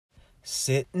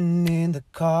Sitting in the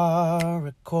car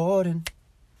recording.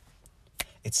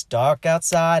 It's dark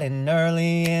outside and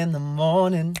early in the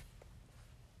morning.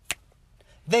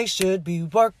 They should be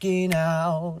working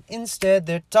out. Instead,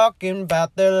 they're talking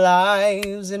about their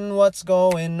lives and what's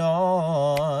going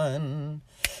on.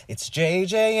 It's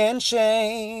JJ and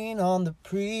Shane on the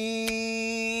pre-morning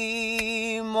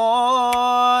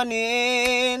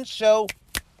show.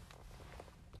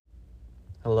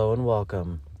 Hello and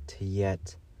welcome to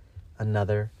yet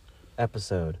another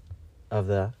episode of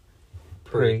the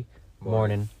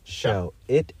pre-morning show.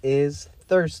 It is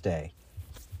Thursday,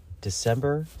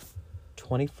 December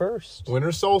 21st.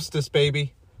 Winter solstice,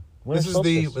 baby. Winter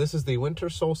solstice. This is the winter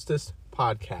solstice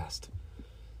podcast.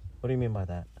 What do you mean by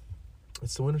that?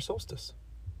 It's the winter solstice.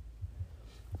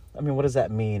 I mean, what does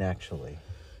that mean, actually?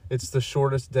 It's the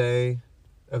shortest day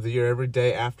of the year. Every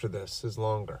day after this is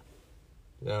longer.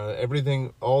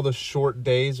 All the short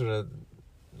days are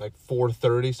like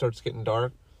 4:30 starts getting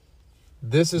dark.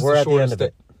 This is the shortest day.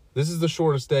 This is the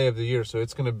shortest day of the year, so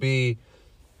it's going to be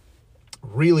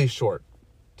really short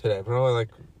today. Probably like.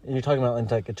 And you're talking about in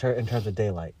terms of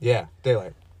daylight. Yeah,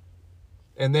 daylight.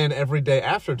 And then every day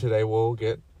after today will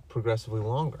get progressively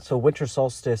longer. So winter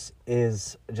solstice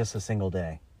is just a single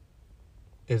day.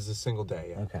 Is a single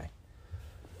day, yeah. Okay.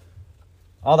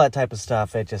 All that type of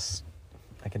stuff, I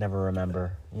can never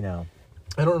remember,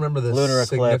 I don't remember the lunar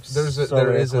eclipse. There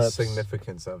is a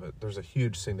significance of it. There's a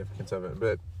huge significance of it,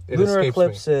 but it lunar escapes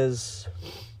eclipse me. is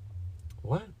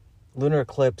What? Lunar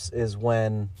eclipse is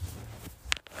when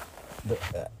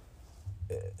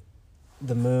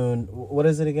the moon. What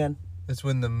is it again? It's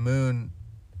when the moon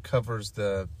covers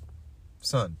the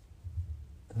sun.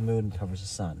 The moon covers the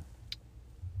sun.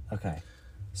 Okay.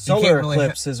 Solar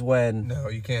eclipse is when. No,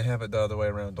 you can't have it the other way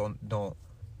around. Don't.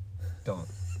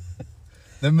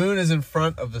 The moon is in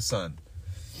front of the sun.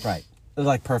 Right.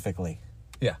 Like perfectly.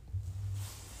 Yeah.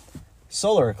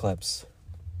 Solar eclipse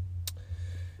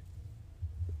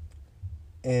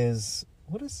is...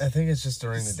 What is... I think it's just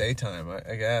during the daytime,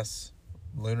 I guess.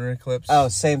 Lunar eclipse. Oh,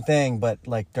 same thing, but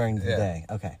like during the day.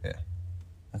 Okay. Yeah.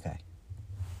 Okay.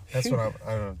 That's what I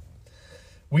don't know.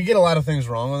 We get a lot of things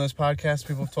wrong on this podcast,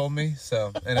 people have told me,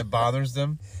 and it bothers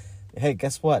them. Hey,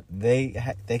 guess what? They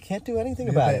can't do anything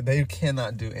about it. They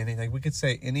cannot do anything. We could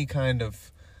say any kind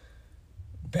of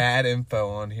bad info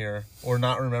on here or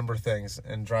not remember things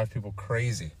and drive people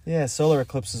crazy. Yeah, solar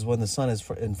eclipse is when the sun is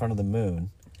in front of the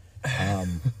moon.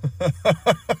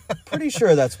 Pretty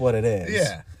sure that's what it is.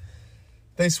 Yeah.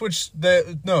 It's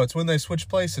when they switch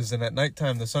places, and at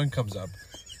nighttime the sun comes up.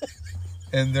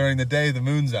 And during the day the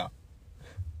moon's out.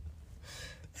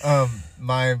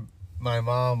 My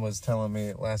mom was telling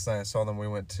me last night, I saw them, we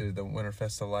went to the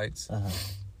Winterfest of Lights.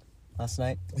 Last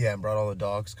night? Yeah, and brought all the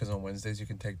dogs, because on Wednesdays you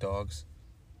can take dogs.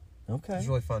 Okay. It was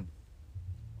really fun.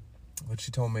 But she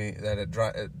told me that it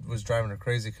was driving her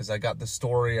crazy, because I got the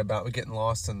story about getting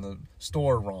lost in the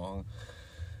store wrong.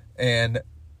 And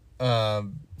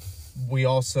Allie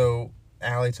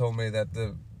told me that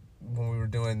when we were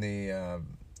doing the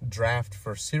draft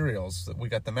for cereals, that we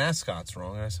got the mascots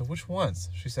wrong. And I said, which ones?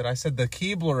 She said, I said the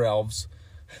Keebler elves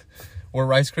were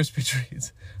Rice Krispie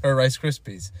treats, or Rice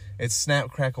Krispies. It's Snap,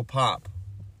 Crackle, Pop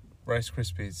Rice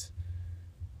Krispies.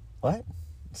 What?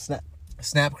 Snap,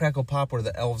 Crackle, Pop were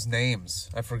the elves'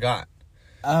 names. I forgot.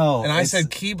 Oh. And I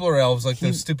said Keebler elves, like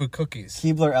those stupid cookies.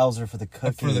 Keebler elves are for the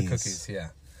cookies. For the cookies, yeah.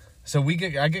 So I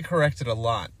get corrected a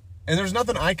lot. And there's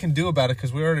nothing I can do about it,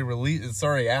 because we already released, it's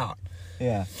already out.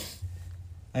 Yeah.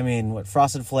 I mean, what,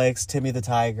 Frosted Flakes, Timmy the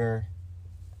Tiger.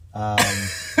 What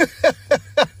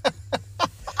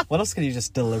else can you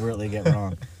just deliberately get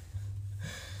wrong?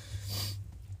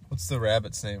 What's the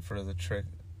rabbit's name for the trick?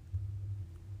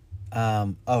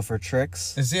 For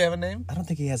Trix. Does he have a name? I don't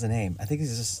think he has a name. I think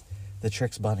he's just the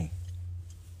Trix bunny.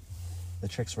 The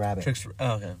Trix rabbit.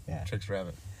 Okay. Yeah. Trix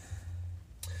rabbit.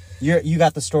 You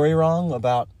got the story wrong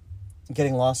about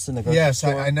getting lost in the grocery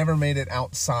store? Yes, I never made it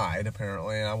outside,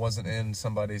 apparently, and I wasn't in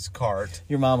somebody's cart.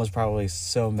 Your mom was probably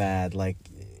so mad. Like,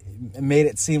 it made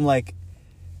it seem like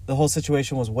the whole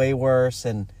situation was way worse.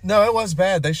 And no, it was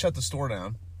bad. They shut the store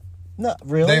down. No,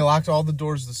 really? They locked all the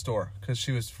doors of the store because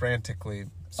she was frantically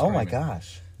screaming. Oh, my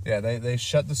gosh. Yeah, they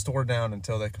shut the store down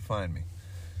until they could find me.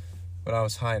 But I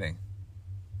was hiding.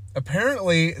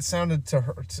 Apparently, it sounded to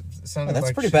her... that's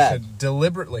like pretty she bad. said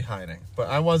deliberately hiding. But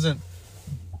I wasn't...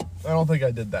 I don't think I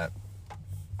did that.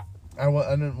 I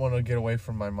didn't want to get away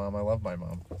from my mom. I love my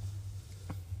mom.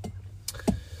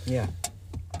 Yeah.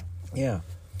 Yeah.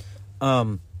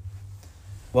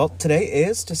 Well, today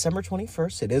is December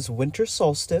 21st. It is winter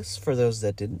solstice, for those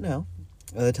that didn't know.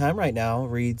 The time right now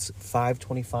reads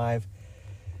 5:25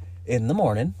 in the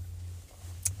morning.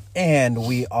 And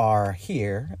we are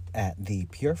here at the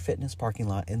Pure Fitness parking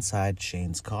lot inside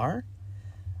Shane's car.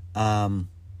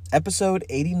 Episode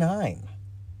 89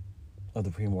 of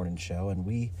the Pre-Morning Show. And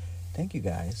we thank you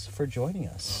guys for joining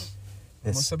us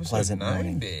this Almost episode pleasant 90.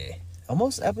 morning.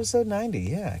 Almost episode 90,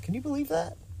 yeah. Can you believe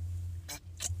that?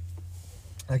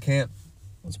 I can't.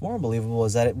 What's more unbelievable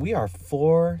is that we are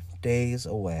 4 days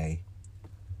away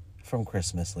from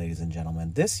Christmas, ladies and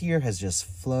gentlemen. This year has just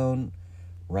flown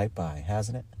right by,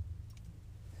 hasn't it?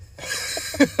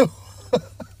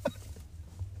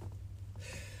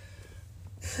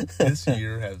 This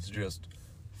year has just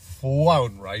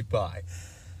flown right by.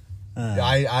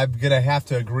 I'm going to have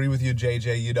to agree with you,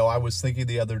 JJ. You know, I was thinking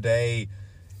the other day,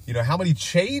 you know, how many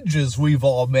changes we've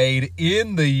all made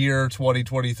in the year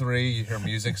 2023. You hear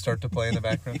music start to play in the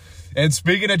background. And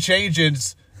speaking of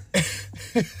changes,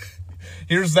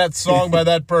 here's that song by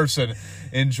that person.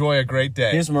 Enjoy a great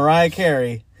day. Here's Mariah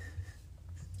Carey.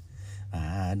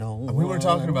 I don't We were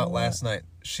talking about last night.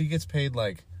 She gets paid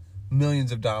like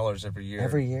millions of dollars every year.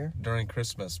 Every year? During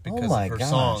Christmas because my her gosh.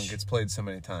 song gets played so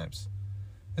many times.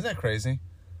 Isn't that crazy?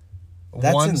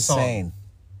 That's insane.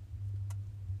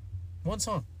 One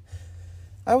song.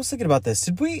 I was thinking about this.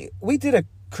 Did we did a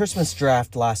Christmas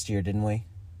draft last year, didn't we?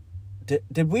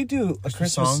 Did we do a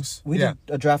Christmas songs? We did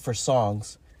a draft for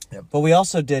songs. Yep. But we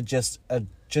also did just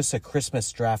a Christmas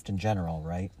draft in general,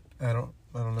 right? I don't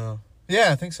know.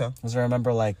 Yeah, I think so. Because I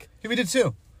remember Yeah, we did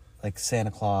too. like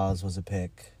Santa Claus was a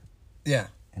pick Yeah.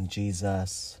 and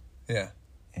Jesus Yeah.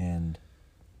 and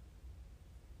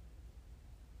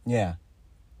yeah.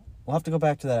 We'll have to go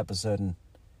back to that episode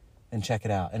and check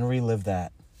it out and relive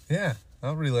that. Yeah.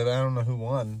 I'll relive it. I don't know who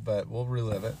won, but we'll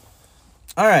relive it.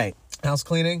 All right. House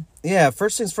cleaning. Yeah,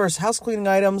 first things first, house cleaning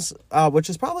items, which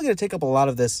is probably going to take up a lot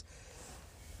of this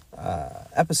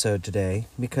episode today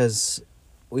because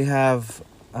we have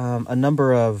a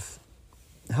number of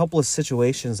helpless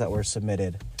situations that were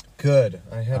submitted Good.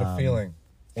 I had a feeling.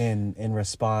 in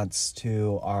response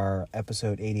to our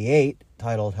episode 88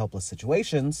 titled Helpless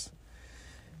Situations.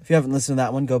 If you haven't listened to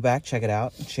that one, go back, check it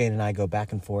out. Shane and I go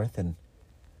back and forth and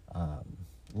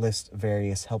list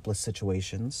various helpless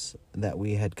situations that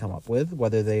we had come up with,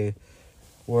 whether they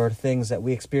were things that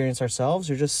we experienced ourselves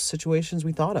or just situations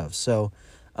we thought of. So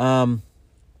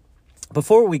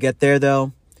before we get there,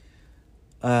 though,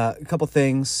 a couple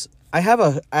things. I have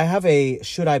a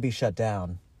should I be shut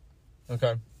down?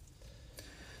 Okay.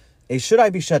 A should I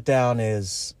be shut down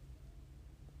is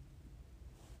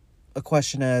a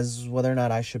question as whether or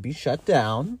not I should be shut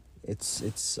down.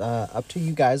 It's up to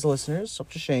you guys, the listeners, up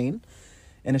to Shane.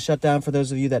 And a shutdown, for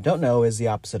those of you that don't know, is the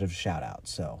opposite of a shout out.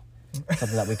 So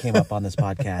something that we came up on this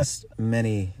podcast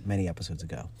many, many episodes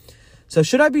ago. So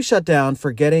should I be shut down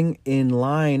for getting in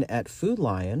line at Food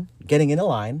Lion, getting in a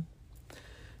line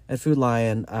at Food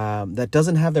Lion that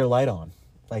doesn't have their light on?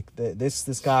 Like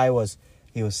this guy was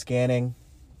scanning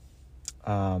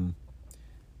a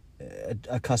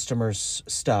customer's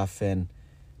stuff and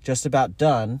just about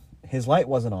done. His light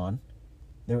wasn't on.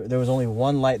 There was only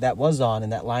one light that was on,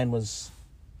 and that line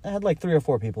had like 3 or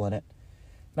 4 people in it.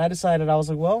 And I decided, I was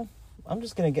like, well, I'm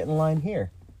just going to get in line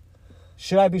here.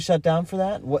 Should I be shut down for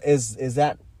that? What is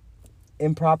that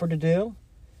improper to do?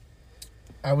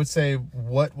 I would say,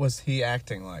 what was he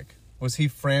acting like? Was he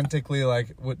frantically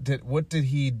like,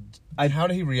 how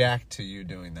did he react to you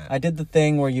doing that? I did the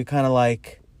thing where you kind of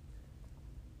like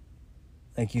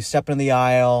you step in the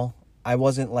aisle. I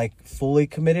wasn't like fully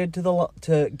committed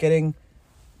to getting,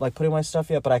 like putting my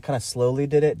stuff yet, but I kind of slowly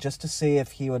did it just to see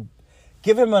if he would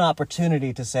give him an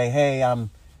opportunity to say, hey,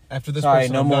 After this sorry,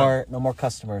 person, no I'm more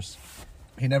customers.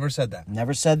 He never said that.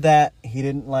 Never said that. He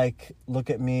didn't like look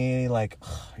at me like,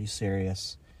 are you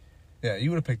serious? Yeah,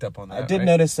 you would have picked up on that. I did right?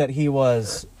 notice that he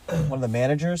was one of the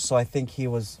managers, so I think he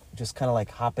was just kind of like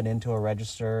hopping into a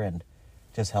register and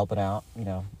just helping out. You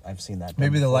know, I've seen that.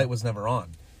 Maybe the before. light was never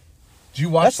on. Did you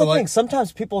watch That's the the light? thing.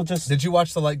 Sometimes people just... Did you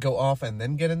watch the light go off and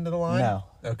then get into the line? No.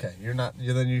 Okay,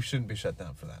 then you shouldn't be shut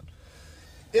down for that.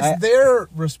 It's their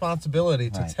responsibility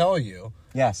to Right. tell you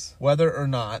Yes. whether or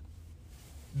not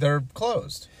they're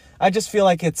closed. I just feel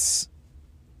like it's...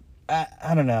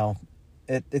 I don't know.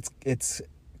 It's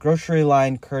grocery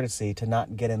line courtesy to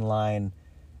not get in line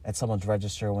at someone's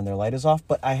register when their light is off.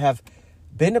 But I have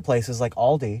been to places like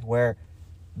Aldi where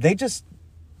they just,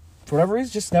 for whatever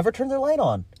reason, just never turn their light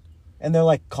on. And they're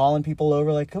like calling people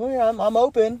over like, come here, I'm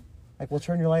open. Like, we'll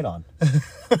turn your light on.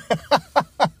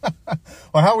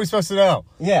 Well, how are we supposed to know?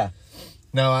 Yeah.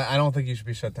 No, I don't think you should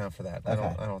be shut down for that.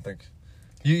 Okay. I don't think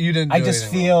you didn't. Do I just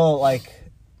anything feel wrong.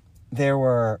 like there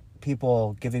were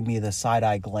people giving me the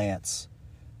side-eye glance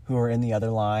who were in the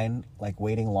other line, like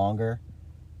waiting longer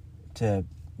to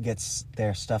gets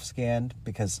their stuff scanned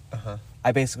because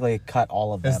I basically cut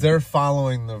all of them. As they're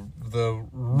following the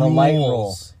rules. The light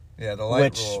rule. Yeah, the light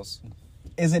which rules.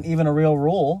 Isn't even a real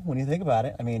rule when you think about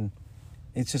it. I mean,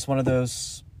 it's just one of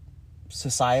those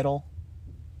societal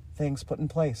things put in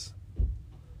place.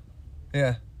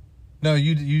 Yeah. No,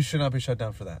 you should not be shut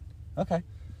down for that. Okay.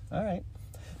 All right.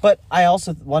 But I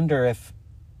also wonder if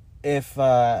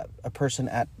a person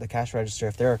at the cash register,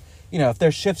 if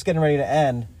their shift's getting ready to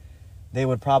end, they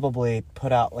would probably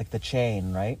put out like the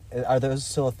chain, right? Are those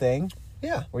still a thing?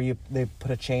 Yeah. Where they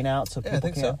put a chain out so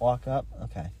people can't walk up?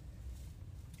 Okay.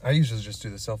 I usually just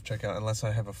do the self-checkout unless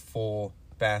I have a full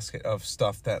basket of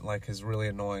stuff that like is really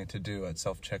annoying to do at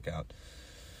self-checkout.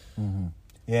 Mm-hmm.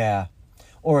 Yeah.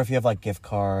 Or if you have like gift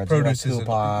cards, produce or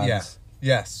coupons.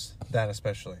 Yes, that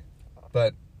especially.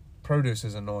 But produce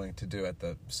is annoying to do at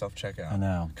the self-checkout. I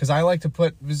know. Because I like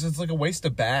to it's like a waste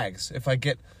of bags. If I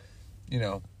get,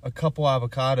 a couple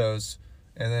avocados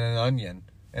and then an onion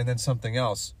and then something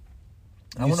else,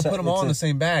 I want to put them all in the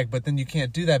same bag, but then you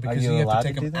can't do that because you have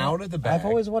to take them out of the bag. I've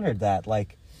always wondered that.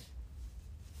 Like,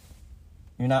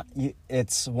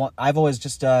 I've always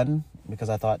just done, because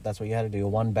I thought that's what you had to do,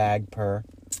 one bag per.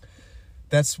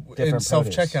 That's in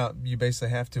self-checkout, produce. you basically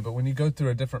have to. But when you go through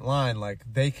a different line, like,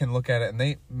 they can look at it and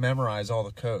they memorize all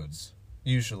the codes,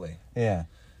 usually. Yeah.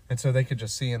 And so they could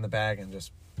just see in the bag and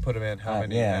just put them in how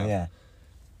many you have.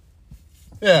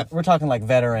 Yeah. We're talking like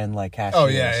veteran, like cashiers. Oh,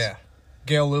 yeah.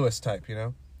 Gail Lewis type,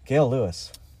 Gail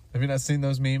Lewis. Have you not seen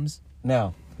those memes?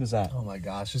 No. Who's that? Oh, my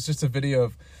gosh. It's just a video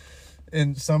of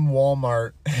in some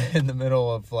Walmart in the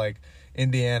middle of, like,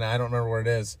 Indiana. I don't remember where it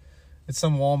is. It's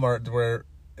some Walmart where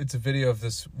it's a video of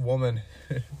this woman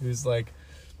who's, like,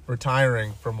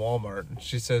 retiring from Walmart. And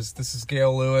she says, "This is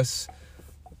Gail Lewis."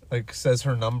 Like, says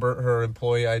her number, her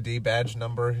employee ID badge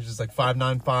number. She's like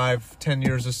 595, 10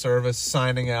 years of service,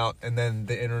 signing out. And then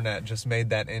the internet just made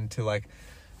that into, like,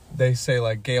 they say,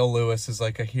 like, Gail Lewis is,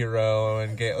 like, a hero.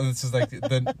 And this is, like,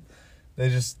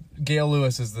 Gail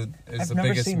Lewis is the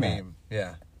biggest meme. That.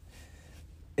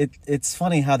 Yeah. It's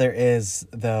funny how there is,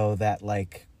 though, that,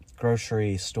 like,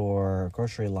 grocery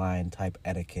line type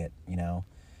etiquette,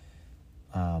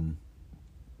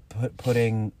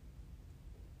 putting,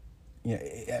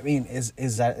 I mean,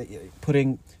 is that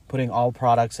putting all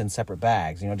products in separate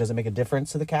bags? Does it make a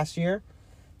difference to the cashier,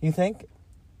 you think?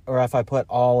 Or if I put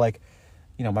all, like,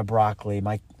 my broccoli,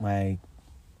 my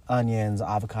onions,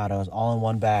 avocados, all in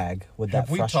one bag, would that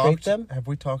frustrate them? Have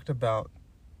we talked about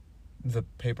the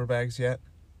paper bags yet?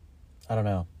 I don't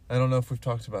know. I don't know if we've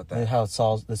talked about that. How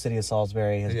the city of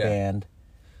Salisbury has banned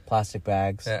plastic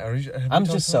bags. Yeah, I'm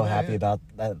just so happy about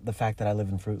the fact that I live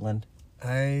in Fruitland.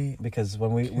 Because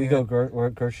when we go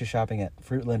grocery shopping at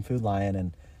Fruitland Food Lion,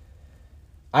 and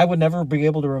I would never be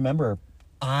able to remember.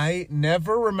 I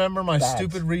never remember my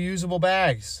stupid reusable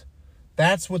bags.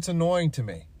 That's what's annoying to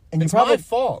me. And it's my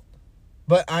fault,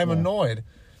 but I'm annoyed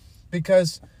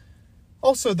because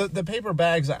also the paper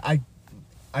bags.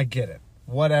 I get it.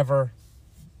 Whatever.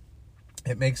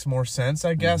 It makes more sense,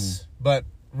 I guess. Mm-hmm. But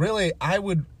really,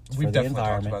 we've definitely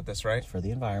talked about this, right? It's for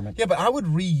the environment. Yeah, but I would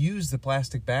reuse the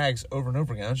plastic bags over and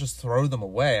over again. I would just throw them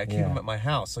away. I keep them at my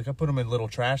house. Like, I put them in little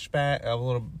trash put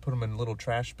them in little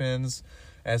trash bins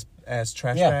as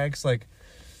trash bags. Like,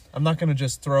 I'm not going to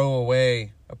just throw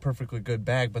away a perfectly good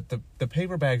bag, but the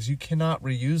paper bags, you cannot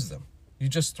reuse them. You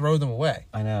just throw them away.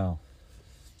 I know.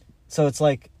 So it's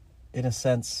like, in a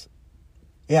sense,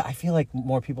 I feel like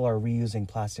more people are reusing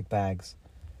plastic bags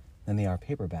than they are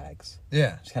paper bags.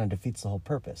 Yeah. Which kind of defeats the whole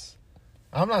purpose.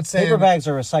 I'm not saying... Paper bags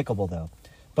are recyclable, though.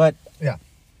 But, yeah.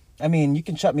 I mean, you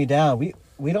can shut me down. We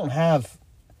don't have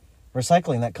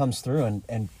recycling that comes through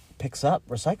and picks up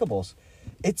recyclables.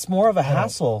 It's more of a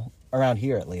hassle, around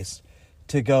here at least,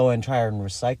 to go and try and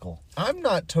recycle. I'm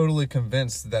not totally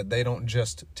convinced that they don't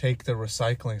just take the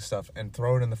recycling stuff and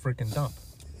throw it in the freaking dump.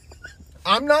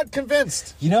 I'm not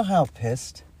convinced. You know how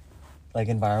pissed, like,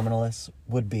 environmentalists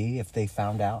would be if they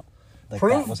found out that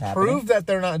was happening? Prove that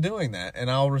they're not doing that, and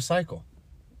I'll recycle.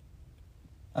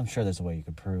 I'm sure there's a way you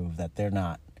could prove that they're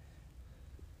not.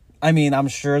 I mean, I'm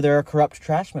sure there are corrupt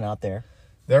trashmen out there.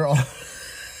 They're all...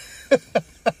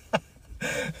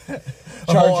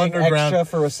 Charging extra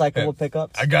for recyclable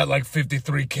pickups. I got like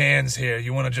 53 cans here.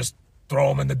 You want to just throw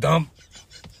them in the dump?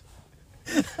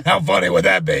 How funny would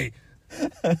that be?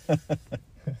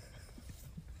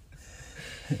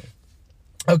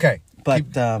 Okay.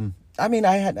 But, I mean,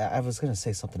 I was going to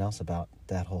say something else about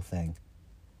that whole thing.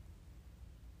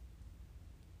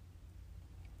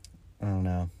 I don't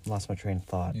know. Lost my train of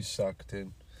thought. You suck,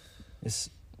 dude.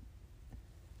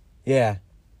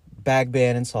 Bag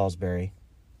ban in Salisbury.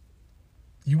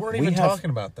 You weren't even talking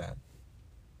about that.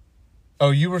 Oh,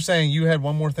 you were saying you had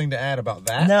one more thing to add about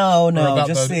that? No, Or about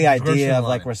just the grocery idea of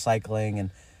like line? recycling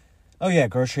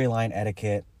and grocery line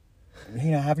etiquette.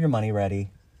 Have your money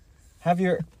ready. Have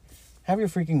your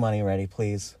freaking money ready,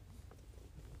 please.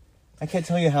 I can't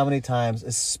tell you how many times,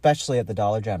 especially at the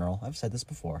Dollar General, I've said this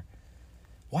before.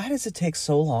 Why does it take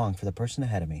so long for the person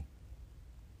ahead of me?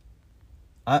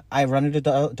 I run into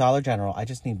Dollar General. I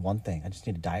just need one thing. I just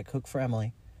need a Diet Coke for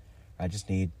Emily. I just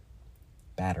need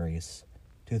batteries,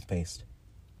 toothpaste.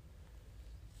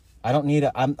 I don't need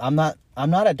I'm not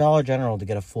at Dollar General to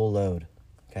get a full load,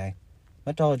 okay? I'm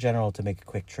at Dollar General to make a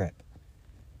quick trip.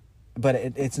 But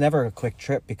it's never a quick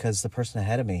trip because the person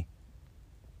ahead of me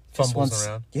Fumbles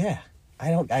around. Yeah.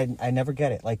 I never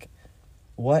get it. Like,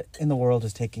 what in the world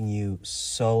is taking you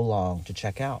so long to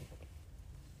check out?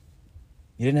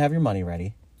 You didn't have your money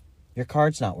ready. Your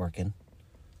card's not working.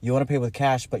 You want to pay with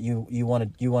cash, but you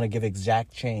want to give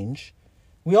exact change.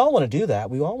 We all want to do that.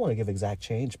 We all want to give exact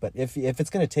change. But if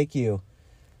it's going to take you,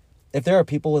 if there are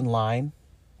people in line,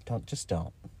 don't.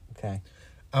 Okay.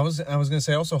 I was going to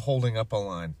say also holding up a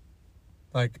line,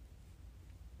 like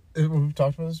we've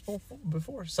talked about this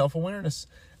before. Self-awareness.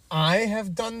 I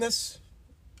have done this.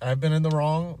 I've been in the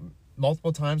wrong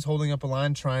multiple times, holding up a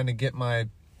line, trying to get my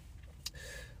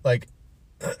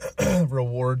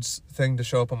rewards thing to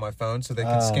show up on my phone so they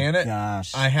can scan it.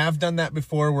 Gosh. I have done that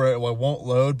before where it won't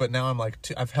load, but now I'm like,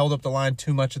 I've held up the line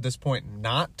too much at this point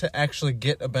not to actually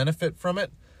get a benefit from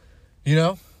it,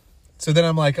 So then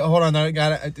I'm like, oh, hold on,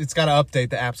 it's got to update.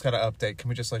 The app's got to update. Can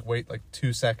we just wait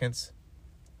 2 seconds?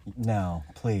 No,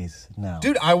 please, no.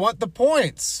 Dude, I want the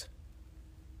points.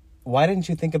 Why didn't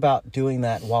you think about doing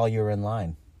that while you were in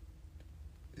line?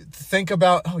 Think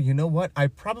about, you know what? I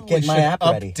probably Get my should app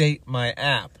ready. update my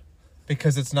app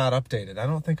because it's not updated. I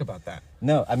don't think about that.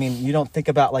 No, I mean, you don't think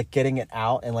about getting it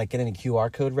out and getting a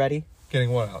QR code ready?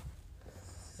 Getting what out?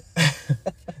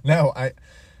 No,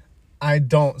 I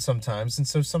don't sometimes, and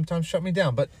so sometimes shut me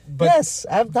down. But yes,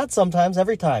 not sometimes,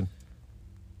 every time.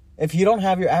 If you don't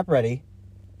have your app ready,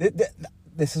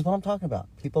 this is what I'm talking about.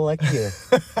 People like you.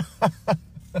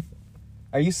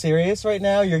 Are you serious right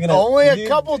now? You're gonna only a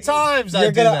couple times.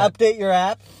 You're gonna update your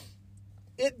app.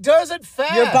 It does it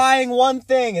fast. You're buying one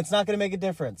thing. It's not gonna make a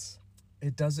difference.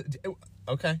 It does it.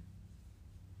 Okay,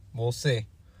 we'll see.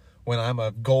 When I'm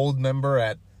a gold member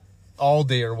at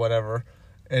Aldi or whatever,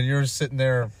 and you're sitting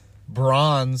there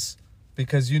bronze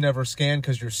because you never scan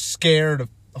because you're scared of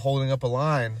holding up a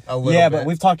line a little bit. Yeah, but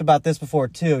we've talked about this before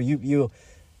too. You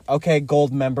okay,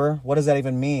 gold member. What does that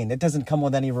even mean? It doesn't come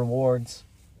with any rewards.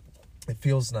 It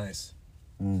feels nice.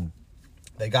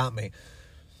 They got me.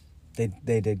 They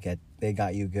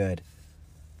got you good.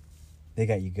 They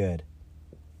got you good.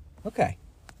 Okay.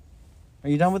 Are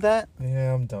you done with that?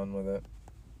 Yeah, I'm done with it.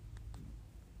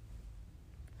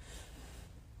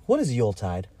 What is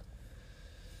Yuletide?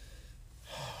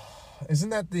 Isn't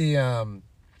that the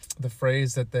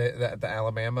phrase that the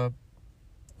Alabama?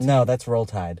 No, that's Roll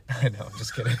Tide. I know. I'm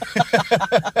just kidding.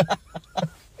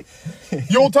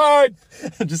 Yuletide.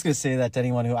 I'm just gonna say that to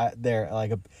anyone who they're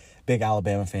a big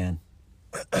Alabama fan.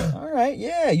 All right,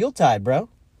 yeah, Yuletide, bro.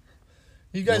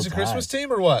 You guys Yuletide. a Christmas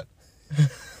team or what?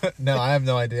 No, I have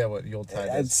no idea what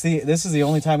Yuletide is. See, this is the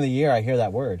only time of the year I hear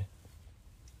that word.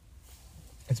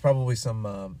 It's probably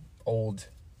some old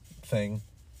thing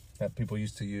that people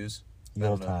used to use.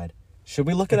 Yuletide. Should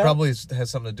we look it up? Probably has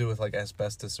something to do with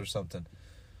asbestos or something.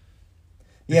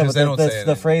 Yeah, Because but they don't say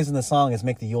the it phrase in the song is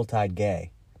 "make the Yuletide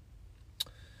gay."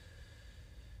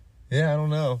 Yeah, I don't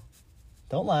know.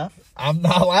 Don't laugh. I'm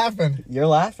not laughing. You're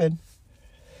laughing.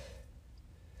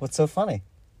 What's so funny?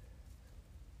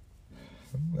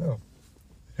 No.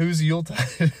 Who's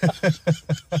Yuletide?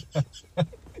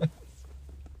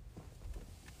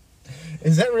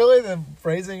 Is that really the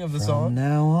phrasing of the song? From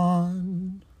now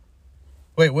on,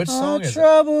 Wait, which song is it?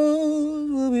 troubles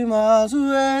will be miles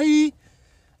away.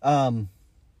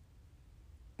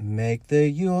 Make the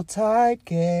Yuletide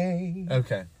gay.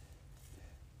 Okay.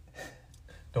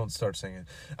 Don't start singing.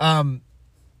 Even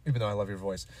though I love your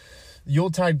voice.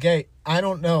 Yuletide gay. I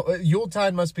don't know.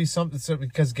 Yuletide must be something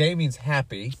because gay means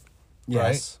happy.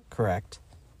 Yes, right? correct.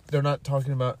 They're not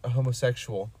talking about a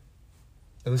homosexual.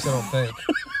 At least I don't think.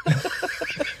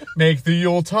 Make the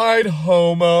Yuletide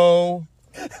homo.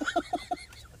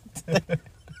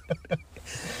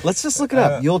 Let's just look it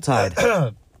up. Yuletide.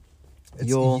 It's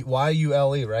Yule,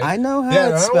 right? I know how yeah,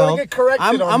 it's I don't spelled. want to get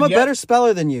corrected. I'm a better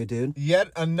speller than you, dude.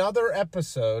 Yet another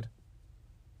episode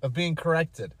of being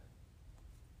corrected.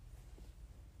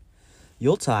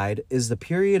 Yuletide is the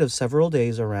period of several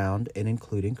days around and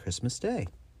including Christmas Day.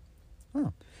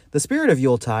 Oh. The spirit of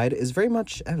Yuletide is very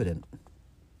much evident.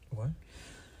 What?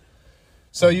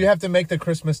 So you have to make the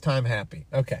Christmas time happy.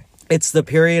 Okay. It's the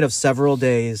period of several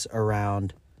days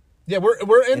around. Yeah,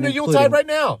 we're in the Yuletide right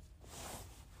now.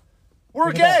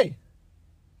 We're gay.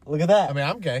 Look at that. I mean,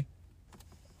 I'm gay.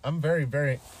 I'm very,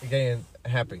 very gay and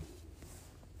happy.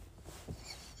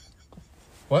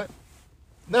 What?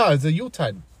 No, it's a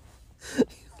Yuletide.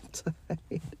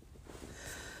 Yuletide.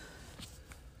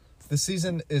 The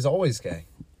season is always gay.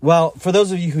 Well, for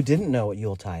those of you who didn't know what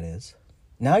Yuletide is,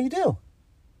 now you do.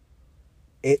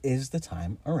 It is the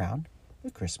time around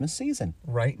the Christmas season.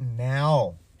 Right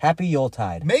now. Happy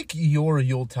Yuletide. Make your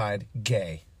Yuletide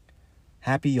gay.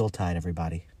 Happy Yuletide,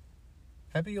 everybody.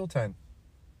 Happy Yuletide.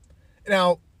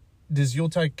 Now, does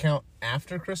Yuletide count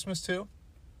after Christmas too?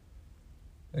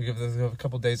 Like if there's a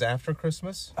couple days after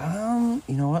Christmas? You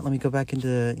know what? Let me go back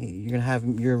into.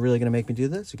 You're really gonna make me do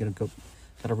this? You're gonna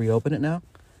gotta reopen it now.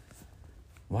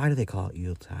 Why do they call it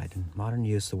Yuletide? In modern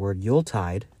use, the word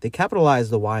Yuletide. They capitalize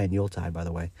the Y in Yuletide, by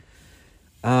the way.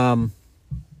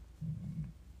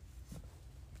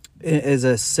 It is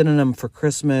a synonym for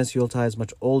Christmas. Yuletide is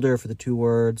much older for the two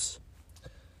words.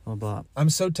 Blah, blah.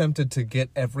 I'm so tempted to get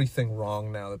everything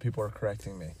wrong now that people are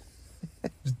correcting me.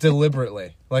 Just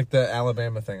deliberately. Like the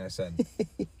Alabama thing I said.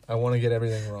 I want to get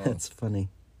everything wrong. That's funny.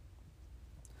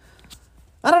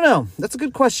 I don't know. That's a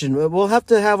good question. We'll have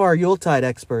to have our Yuletide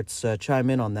experts chime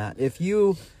in on that. If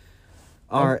you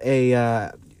are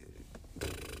a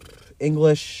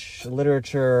English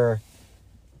literature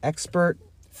expert,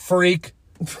 Freak.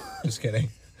 Just kidding.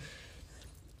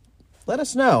 let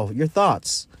us know your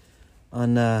thoughts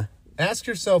on... Ask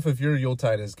yourself if your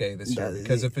Yuletide is gay this year.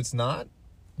 Because if it's not,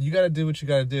 you got to do what you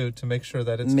got to do to make sure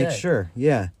that it's gay. Make sure,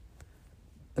 yeah.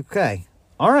 Okay.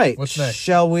 All right. What's next?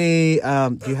 Shall we...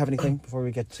 do you have anything before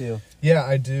we get to... Yeah,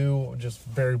 I do. Just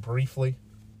very briefly.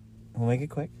 We'll make it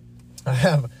quick. I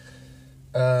have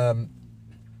a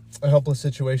helpless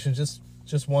situation. Just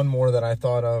one more that I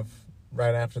thought of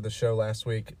right after the show last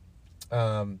week.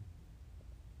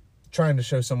 Trying to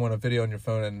show someone a video on your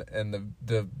phone and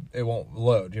the it won't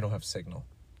load. You don't have signal.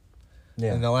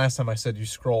 Yeah. And the last time I said you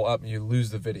scroll up and you lose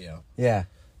the video. Yeah.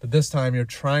 But this time you're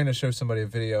trying to show somebody a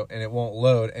video and it won't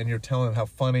load and you're telling them how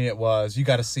funny it was. You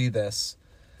got to see this,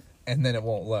 and then it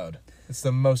won't load. It's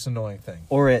the most annoying thing.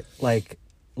 Or it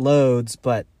loads,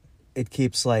 but it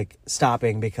keeps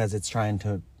stopping because it's trying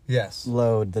to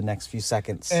load the next few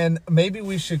seconds. And maybe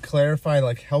we should clarify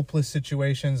helpless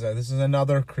situations. This is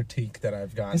another critique that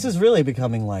I've gotten. This is really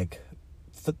becoming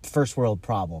first world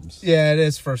problems. Yeah, it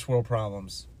is first world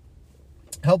problems.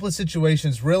 Helpless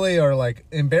situations really are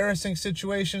embarrassing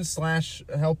situations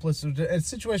 / helpless. It's a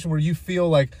situation where you feel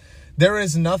there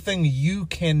is nothing you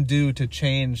can do to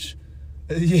change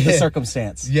the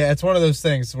circumstance. Yeah, it's one of those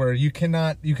things where you can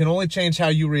only change how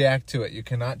you react to it. You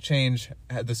cannot change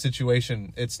the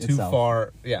situation. It's too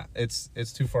far. Yeah, it's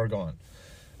too far gone.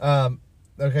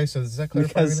 Okay, so does that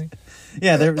clarify everything?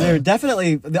 Yeah, they're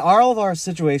definitely all of our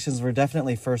situations were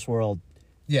definitely first world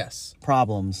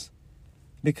problems.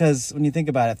 Because when you think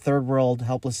about it, third world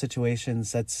helpless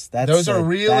situations, that's those are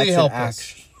really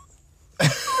helpless.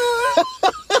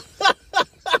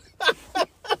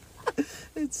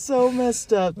 It's so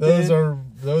messed up. Those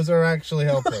are actually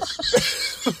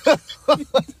helpless.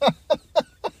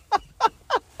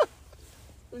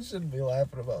 We shouldn't be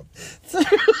laughing about this.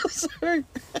 Those are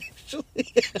actually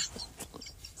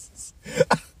helpless.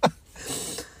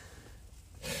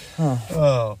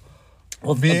 Oh.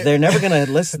 Well, they're never gonna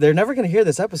listen. They're never gonna hear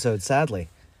this episode. Sadly,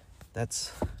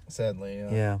 sadly.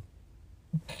 Yeah.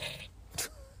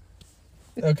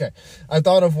 Okay, I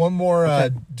thought of one more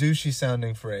douchey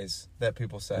sounding phrase that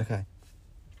people say. Okay.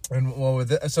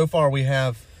 And so far we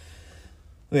have.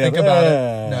 Think about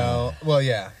it. No. Well,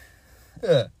 yeah.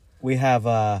 We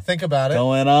have. Think about it.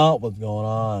 Going out. What's going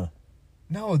on?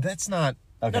 No, that's not.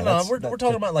 Okay, no. We're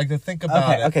talking about the think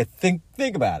about it. Okay. Think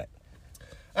about it.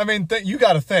 I mean, you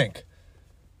got to think.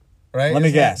 Right? Let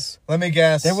me guess.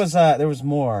 There was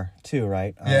more too,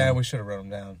 right? Yeah, we should have wrote them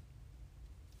down.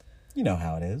 You know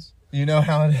how it is. You know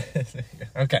how it is.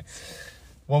 Okay.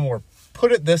 One more.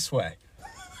 Put it this way.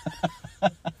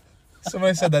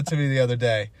 Somebody said that to me the other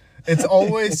day. It's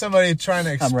always somebody trying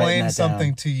to explain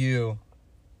something to you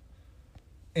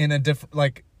in a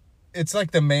different, it's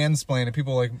like the mansplaining.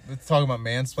 People talking about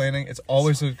mansplaining. It's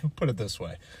always, put it this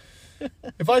way.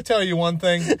 If I tell you one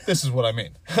thing, this is what I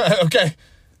mean. Okay?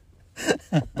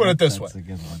 Put it this way. That's a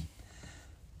good one.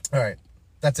 All right.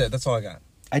 That's it. That's all I got.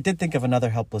 I did think of another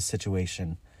helpless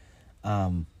situation.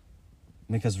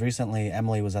 Because recently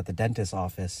Emily was at the dentist's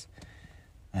office.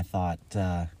 I thought,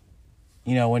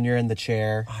 when you're in the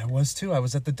chair. I was too. I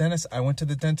was at the dentist. I went to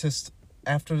the dentist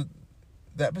after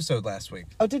the episode last week.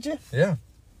 Oh, did you? Yeah.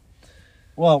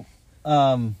 Well,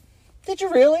 did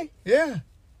you really? Yeah.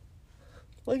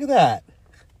 Look at that.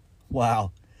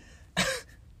 Wow.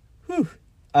 Whew.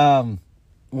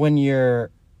 When you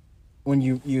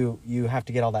have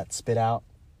to get all that spit out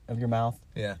of your mouth,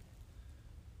 Yeah.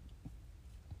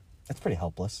 that's pretty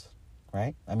helpless,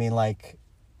 right? I mean, like,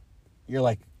 you're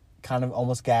like kind of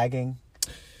almost gagging.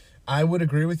 I would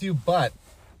agree with you, but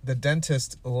the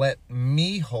dentist let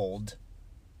me hold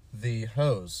the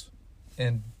hose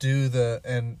and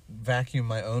vacuum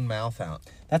my own mouth out.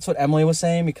 That's what Emily was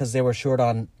saying because they were short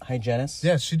on hygienists.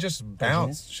 Yeah, she just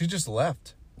bounced. She just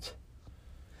left.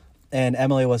 And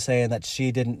Emily was saying that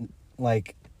she didn't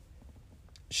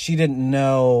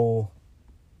know,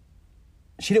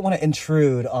 she didn't want to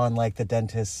intrude on like the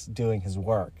dentist doing his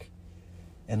work,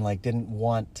 and like didn't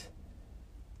want.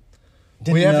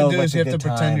 What you have to do is you have to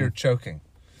pretend you're choking.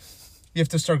 You have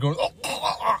to start going.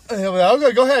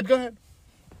 Okay, go ahead.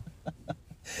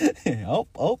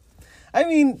 Oh. I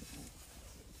mean,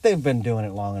 they've been doing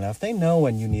it long enough. They know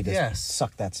when you need to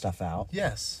suck that stuff out.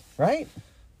 Yes. Right?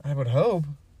 I would hope.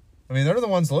 I mean, they're the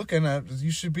ones looking.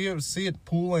 You should be able to see it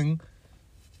pooling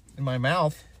in my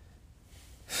mouth.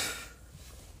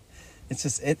 It's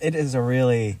just, it is a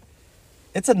really,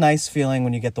 it's a nice feeling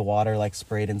when you get the water like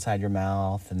sprayed inside your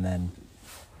mouth and then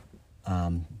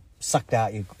sucked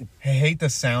out. I hate the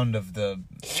sound of the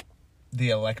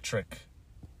electric.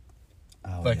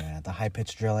 Oh, yeah, the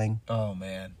high-pitched drilling. Oh,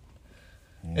 man.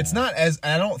 Yeah. It's not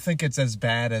I don't think it's as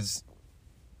bad as,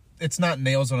 it's not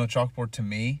nails on a chalkboard to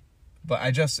me, but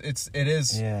it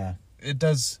is. Yeah. It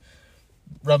does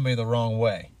rub me the wrong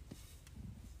way.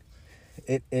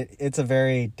 It's a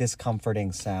very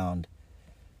discomforting sound.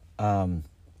 One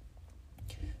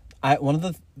of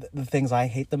the things I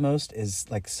hate the most is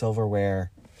like silverware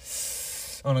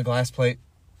on a glass plate,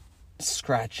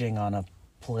 scratching on a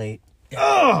plate.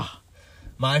 Ugh!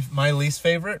 My least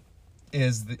favorite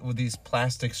is with these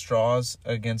plastic straws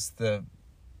against the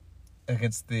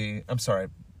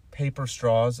paper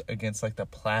straws against like the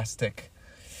plastic.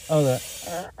 Oh,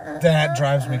 that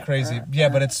drives me crazy. Yeah,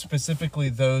 but it's specifically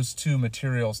those two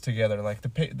materials together. Like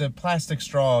the plastic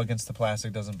straw against the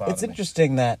plastic doesn't bother me. It's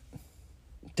interesting that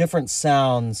different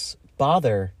sounds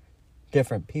bother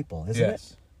different people, isn't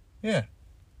it? Yeah.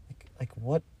 Like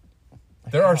what?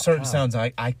 Like there are certain sounds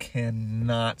I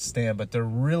cannot stand, but they're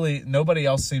really, nobody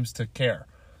else seems to care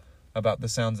about the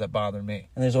sounds that bother me.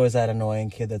 And there's always that annoying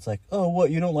kid that's like, oh,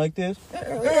 what, you don't like this?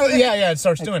 Yeah, it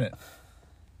starts doing it.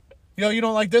 Yo, you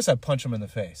don't like this? I punch him in the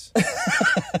face.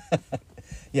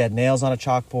 Yeah, nails on a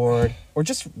chalkboard, or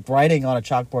just writing on a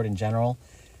chalkboard in general.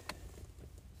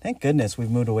 Thank goodness we've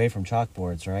moved away from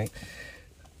chalkboards, right?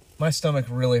 My stomach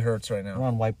really hurts right now. We're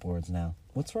on whiteboards now.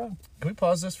 What's wrong? Can we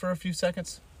pause this for a few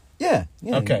seconds? Yeah.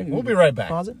 Okay, we'll be right back.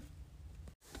 Pause it.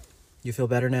 You feel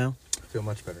better now? I feel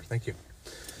much better. Thank you.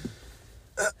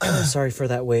 Sorry for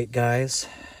that wait, guys.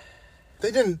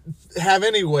 They didn't have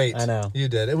any wait. I know. You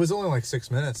did. It was only like 6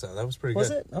 minutes, though. That was pretty good.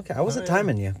 Was it? Okay, I wasn't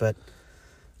timing you, but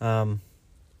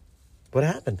what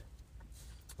happened?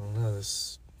 I don't know.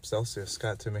 This Celsius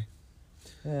got to me.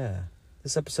 Yeah.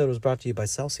 This episode was brought to you by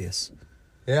Celsius.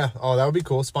 Yeah. Oh, that would be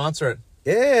cool. Sponsor it.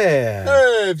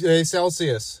 Yeah. Hey,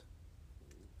 Celsius.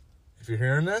 If you're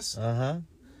hearing this, I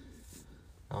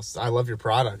love your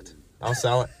product. I'll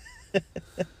sell it.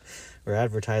 We're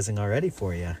advertising already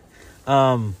for you.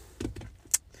 I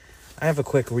have a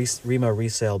quick Remo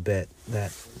resale bit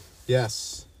that.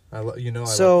 Yes, I love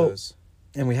those.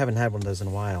 And we haven't had one of those in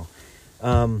a while.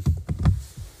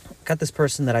 Got this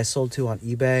person that I sold to on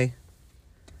eBay,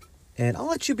 and I'll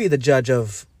let you be the judge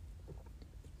of,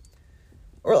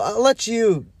 or I'll let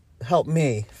you help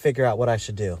me figure out what I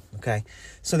should do. Okay,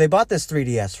 so they bought this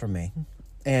 3DS from me,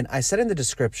 and I said in the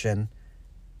description,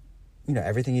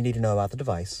 everything you need to know about the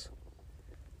device,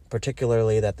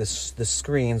 particularly that the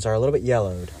screens are a little bit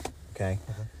yellowed. Okay.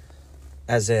 Uh-huh.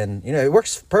 As in, it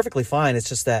works perfectly fine. It's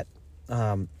just that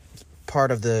part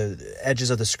of the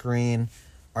edges of the screen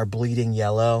are bleeding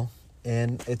yellow,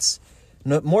 and it's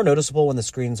more noticeable when the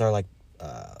screens are like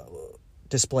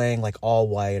displaying like all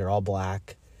white or all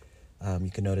black.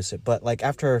 You can notice it, but like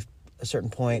after a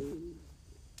certain point,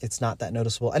 it's not that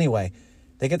noticeable. Anyway,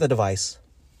 they get the device,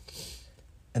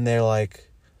 and they're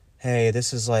like, "Hey,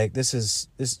 unfortunately,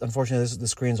 the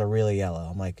screens are really yellow."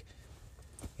 I'm like,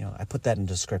 I put that in the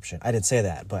description. I didn't say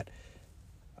that, but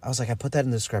I was like, I put that in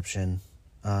the description.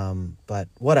 But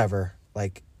whatever.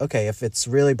 Like, okay, if it's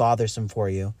really bothersome for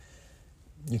you,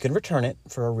 you can return it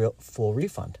for a full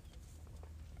refund.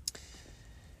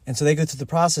 And so they go through the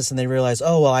process and they realize,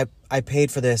 oh, well, I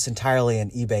paid for this entirely an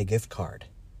eBay gift card.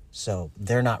 So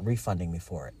they're not refunding me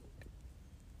for it.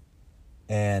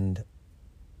 And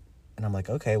And I'm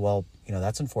like, okay, well,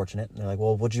 that's unfortunate. And they're like,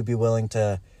 well, would you be willing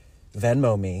to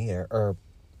Venmo me or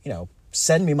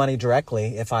send me money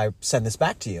directly if I send this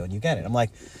back to you and you get it? I'm like,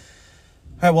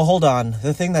 all right, well, hold on.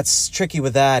 The thing that's tricky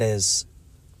with that is,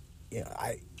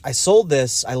 I sold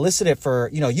this. I listed it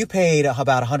for, you paid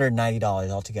about $190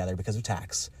 altogether because of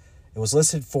tax. It was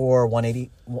listed for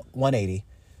 $180,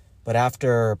 but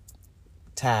after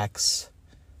tax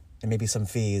and maybe some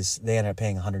fees, they ended up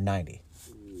paying $190.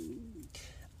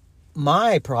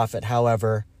 My profit,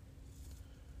 however,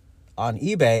 on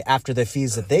eBay after the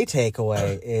fees that they take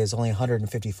away is only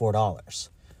 $154.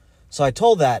 So I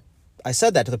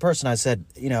said that to the person. I said,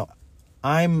 the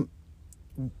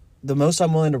most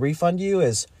I'm willing to refund you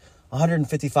is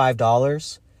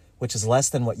 $155, which is less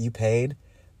than what you paid,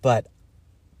 but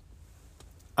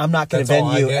I'm not going to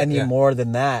vend you any more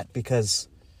than that because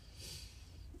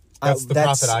that's the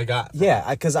profit I got. Yeah,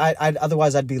 because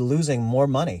otherwise I'd be losing more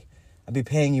money. I'd be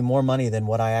paying you more money than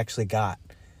what I actually got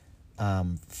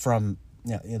from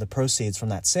the proceeds from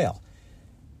that sale.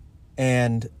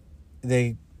 And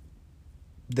they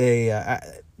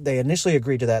initially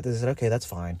agreed to that. They said, okay, that's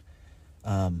fine.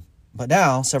 But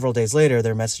now, several days later,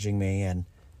 they're messaging me, and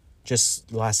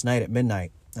just last night at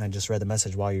midnight, I just read the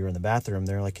message while you were in the bathroom.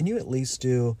 They're like, can you at least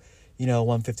do,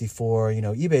 154?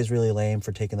 eBay's really lame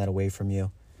for taking that away from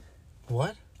you.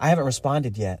 What? I haven't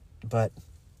responded yet, but...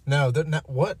 No,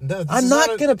 what? No, I'm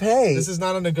not going to pay. This is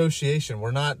not a negotiation. We're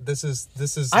not, this is...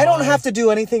 I don't have to do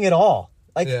anything at all.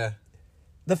 Yeah.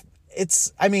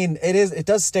 It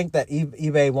does stink that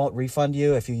eBay won't refund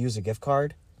you if you use a gift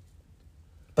card,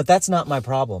 but that's not my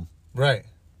problem. Right.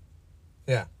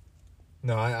 Yeah.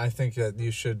 No, I think that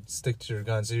you should stick to your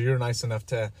guns. If you're nice enough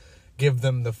to give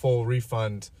them the full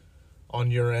refund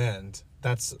on your end,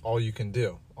 that's all you can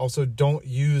do. Also, don't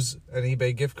use an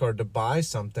eBay gift card to buy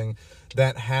something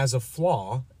that has a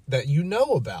flaw that you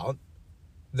know about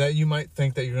that you might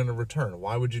think that you're going to return.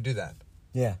 Why would you do that?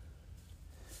 Yeah.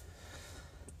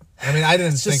 I mean, I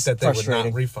didn't think that they would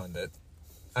not refund it.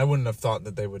 I wouldn't have thought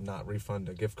that they would not refund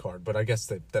a gift card, but I guess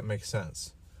that makes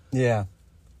sense. Yeah.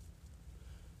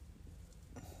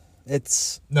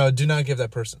 No, do not give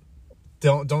that person.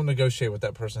 Don't negotiate with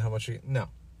that person how much you... No.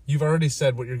 You've already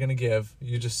said what you're going to give.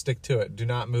 You just stick to it. Do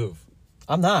not move.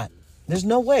 I'm not. There's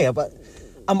no way. But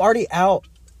I'm already out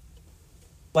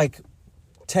like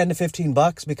 $10 to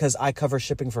 $15 because I cover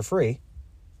shipping for free.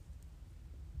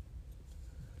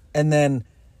 And then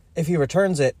if he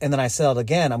returns it and then I sell it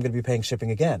again, I'm going to be paying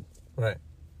shipping again. Right.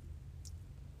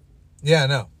 Yeah,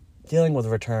 no. Dealing with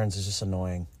returns is just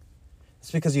annoying.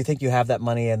 It's because you think you have that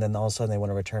money and then all of a sudden they want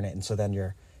to return it. And so then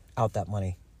you're out that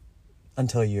money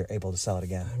until you're able to sell it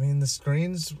again. I mean, the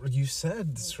screen's... You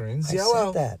said the screen's I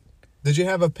yellow. said that. Did you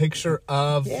have a picture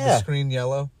of the screen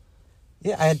yellow?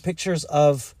 Yeah, I had pictures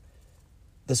of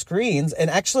the screens. And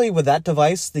actually, with that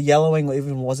device, the yellowing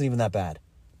wasn't even that bad.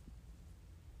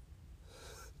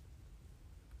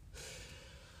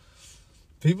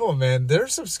 People, man,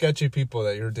 there's some sketchy people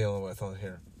that you're dealing with on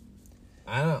here.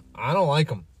 I don't like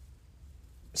them.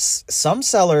 Some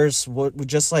sellers would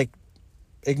just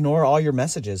ignore all your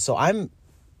messages. So I'm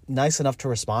nice enough to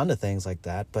respond to things like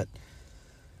that, but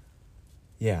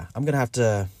yeah, I'm going to have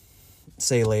to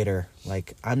say later,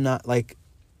 I'm not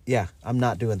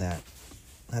doing that.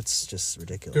 That's just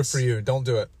ridiculous. Good for you. Don't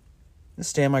do it. Just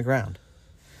stand my ground.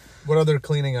 What other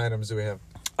cleaning items do we have?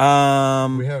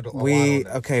 We have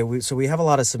so we have a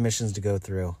lot of submissions to go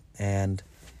through, and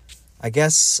I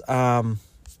guess, hold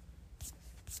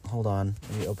on,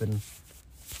 let me open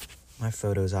my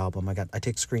photos album. I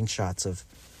take screenshots of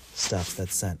stuff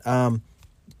that's sent.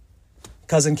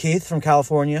 Cousin Keith from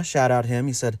California, shout out him.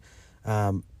 He said,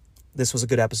 this was a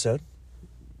good episode,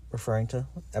 referring to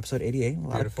episode 88. A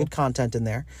lot of good content in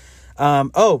there.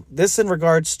 This in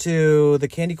regards to the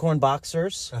candy corn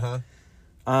boxers.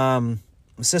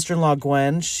 My sister-in-law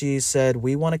Gwen, she said,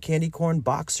 we want a candy corn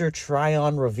boxer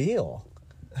try-on reveal.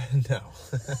 No.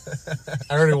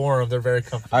 I already wore them. They're very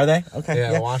comfortable. Are they? Okay.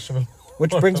 Yeah. Wash them.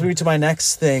 Which brings me to my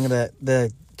next thing, that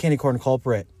the candy corn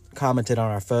culprit commented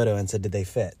on our photo and said, did they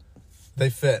fit?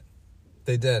 They fit.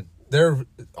 They did. They're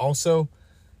also,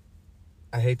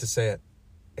 I hate to say it,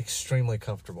 extremely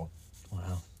comfortable.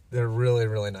 Wow. They're really,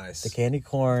 really nice. The candy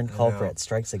corn culprit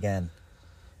strikes again.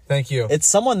 Thank you. It's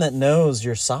someone that knows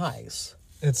your size.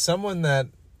 It's someone that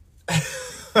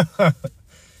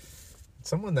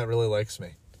really likes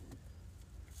me.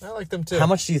 I like them too. How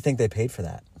much do you think they paid for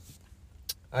that?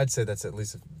 I'd say that's at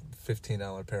least a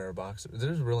 $15 pair of boxers.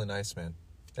 They're really nice, man.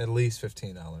 At least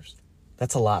 $15.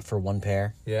 That's a lot for one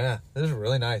pair. Yeah, they're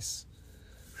really nice.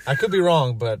 I could be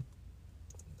wrong, but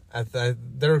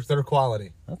They're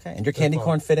quality. Okay. And your candy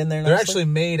corn fit in there They're nicely? actually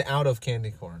made out of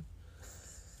candy corn.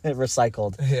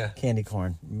 Recycled Yeah. candy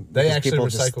corn. They Because actually people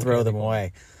recycle just throw candy them corn.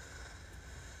 away.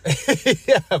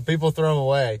 Yeah, people throw them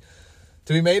away.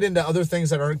 To be made into other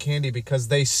things that aren't candy because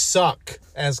they suck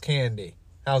as candy.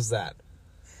 How's that?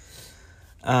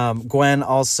 Gwen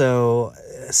also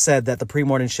said that the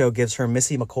pre-morning show gives her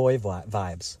Missy McCoy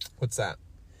vibes. What's that?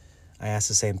 I asked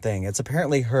the same thing. It's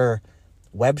apparently her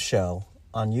web show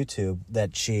on YouTube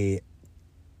that she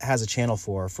has a channel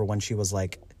for when she was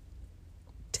like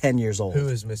 10 years old. Who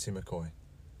is Missy McCoy?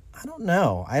 I don't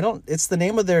know. It's the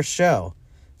name of their show.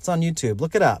 It's on YouTube.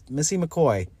 Look it up. Missy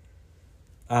McCoy.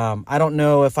 I don't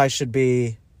know if I should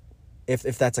be,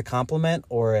 if that's a compliment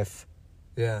or if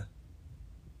Yeah.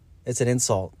 it's an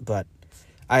insult, but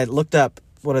I looked up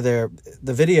the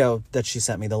video that she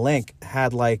sent me, the link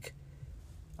had like,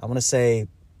 I want to say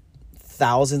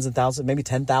thousands and thousands, maybe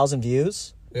 10,000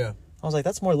 views. Yeah. I was like,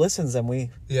 that's more listens than we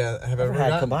have ever ever had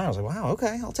gotten. combined. I was like, wow,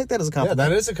 okay, I'll take that as a Yeah, compliment.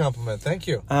 that is a compliment. Thank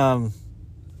you.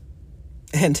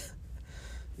 And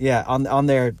yeah, on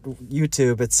their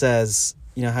YouTube, it says,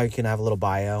 you know how you can have a little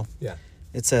bio? Yeah.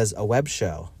 It says a web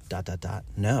show, ...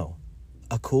 No,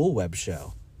 a cool web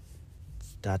show, ...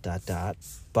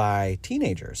 by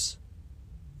teenagers.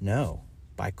 No,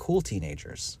 by cool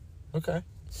teenagers. Okay.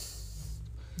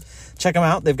 Check them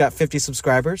out. They've got 50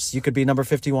 subscribers. You could be number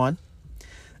 51.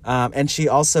 And she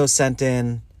also sent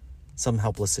in some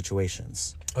helpless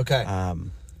situations. Okay.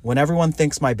 When everyone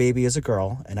thinks my baby is a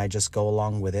girl and I just go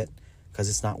along with it because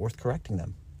it's not worth correcting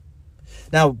them.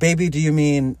 Now, baby, do you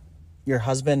mean your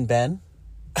husband, Ben?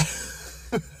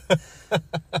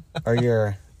 Or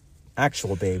your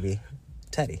actual baby,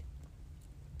 Teddy?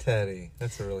 Teddy.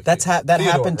 That's a really That cute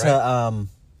Theodore, happened right?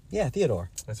 to Theodore.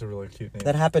 That's a really cute name.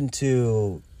 That happened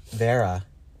to Vera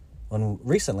when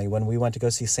we went to go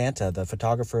see Santa. The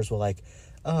photographers were like,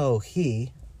 "Oh,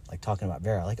 talking about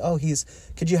Vera, like, oh,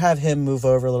 could you have him move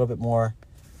over a little bit more?"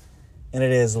 And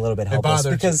it is a little bit helpless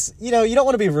because you don't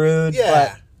want to be rude.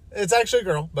 Yeah, but, it's actually a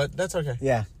girl, but that's okay.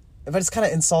 Yeah, but it's kind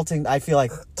of insulting. I feel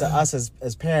like to us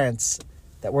as parents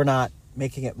that we're not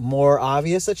making it more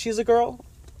obvious that she's a girl.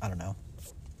 I don't know.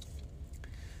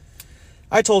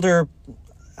 I told her,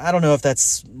 I don't know if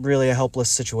that's really a helpless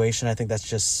situation. I think that's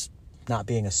just not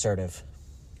being assertive.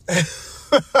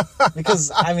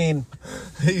 Because, I mean...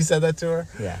 You said that to her?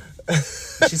 Yeah.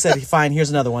 She said, fine, here's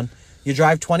another one. You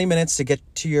drive 20 minutes to get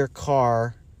to your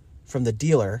car from the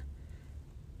dealer,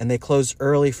 and they close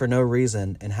early for no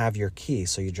reason and have your key,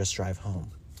 so you just drive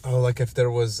home. Oh, like if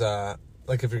there was...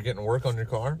 like if you're getting work on your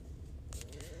car?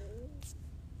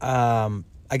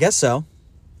 I guess so.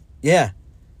 Yeah.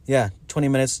 20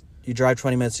 minutes. You drive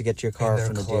 20 minutes to get to your car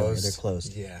from the dealer. They're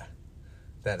closed. Yeah.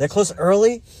 They're closed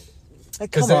early?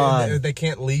 Like, come on. They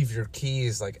can't leave your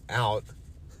keys, out,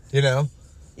 Yeah.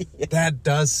 That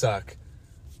does suck.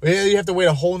 Yeah, you have to wait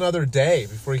a whole nother day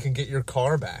before you can get your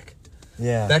car back.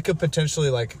 Yeah. That could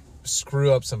potentially,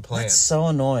 screw up some plans. That's so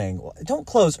annoying. Don't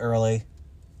close early.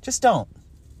 Just don't.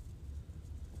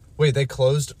 Wait, they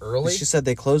closed early? She said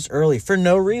they closed early for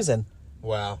no reason.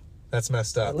 Wow. That's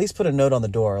messed up. At least put a note on the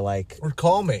door, Or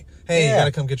call me. Hey, Yeah. you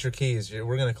gotta come get your keys.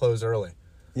 We're gonna close early.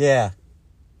 Yeah.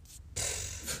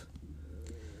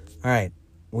 All right.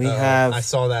 We have I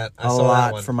saw that. I a saw that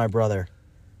lot one. from my brother.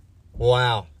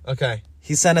 Wow. Okay.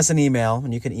 He sent us an email,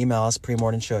 and you can email us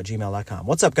premorningshow@gmail.com.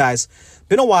 What's up, guys?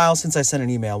 Been a while since I sent an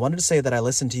email. Wanted to say that I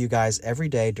listen to you guys every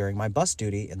day during my bus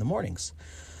duty in the mornings.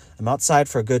 I'm outside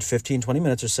for a good 15, 20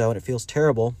 minutes or so, and it feels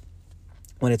terrible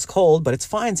when it's cold, but it's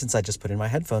fine since I just put in my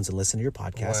headphones and listen to your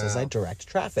podcast as I direct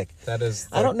traffic. That is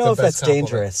I don't know if that's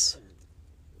dangerous.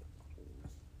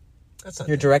 That's not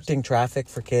You're dangerous. directing traffic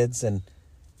for kids and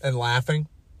laughing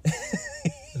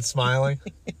and smiling.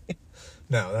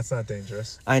 No, that's not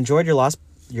dangerous. I enjoyed your last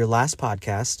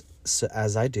podcast,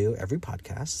 as I do every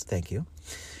podcast. Thank you.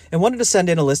 And wanted to send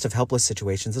in a list of helpless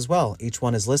situations as well. Each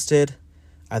one is listed.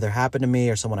 Either happened to me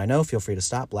or someone I know. Feel free to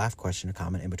stop, laugh, question, or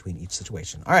comment in between each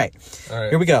situation. All right.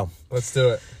 Here we go. Let's do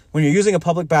it. When you're using a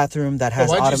public bathroom that has...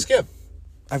 why'd you skip?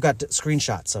 I've got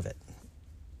screenshots of it.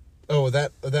 Oh,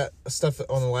 that stuff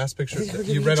on the last picture.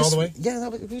 You read all the way? Yeah,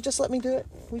 will you just let me do it?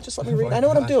 Will you just let me read? I know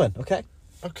what I'm doing, okay?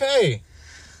 Okay.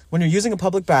 When you're using a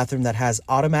public bathroom that has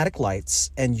automatic lights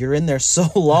and you're in there so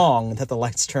long that the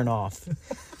lights turn off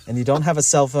and you don't have a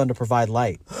cell phone to provide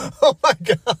light. Oh, my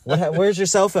God. Where's your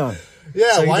cell phone?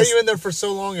 Yeah, So why are you in there for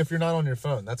so long if you're not on your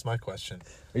phone? That's my question.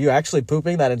 Are you actually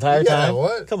pooping that entire time? Yeah,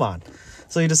 what? Come on.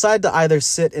 So you decide to either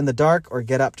sit in the dark or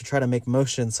get up to try to make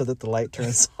motion so that the light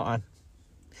turns on.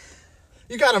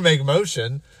 You got to make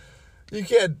motion. You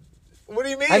can't... What do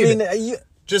you mean? I mean,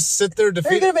 just sit there How are you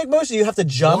defeat. gonna make motion? You have to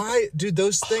jump. Why, dude?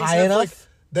 Those things high have enough?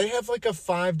 they have like a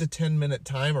 5 to 10 minute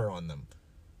timer on them.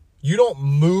 You don't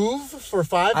move for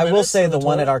 5 minutes. I will say in the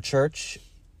one toilet? at our church,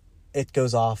 it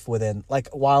goes off within like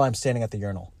while I'm standing at the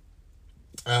urinal.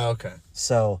 Oh, okay.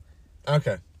 So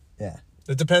Okay. yeah,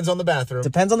 It depends on the bathroom.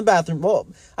 depends on the bathroom. Well,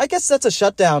 I guess that's a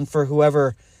shutdown for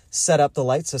whoever set up the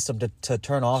light system to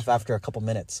turn off after a couple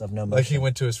minutes of no motion. Like he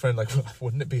went to his friend, like,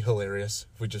 wouldn't it be hilarious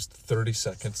if we just 30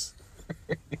 seconds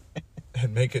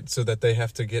and make it so that they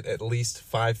have to get at least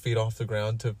 5 feet off the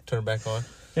ground to turn back on?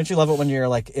 Don't you love it when you're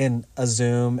like in a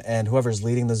Zoom and whoever's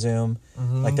leading the Zoom,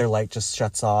 like their light just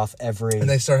shuts off every... And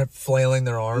they start flailing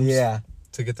their arms Yeah.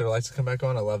 to get their lights to come back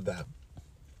on? I love that.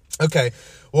 Okay.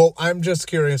 Well, I'm just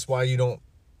curious why you don't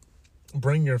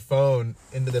bring your phone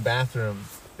into the bathroom.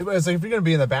 It's like if you're going to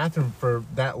be in the bathroom for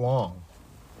that long,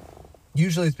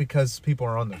 usually it's because people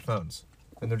are on their phones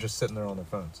and they're just sitting there on their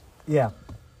phones. Yeah.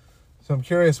 So I'm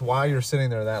curious why you're sitting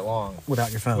there that long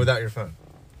Without your phone. without your phone.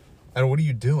 And what are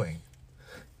you doing?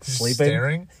 Just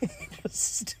Sleeping?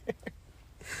 Staring?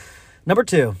 Number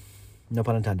 2, no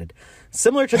pun intended.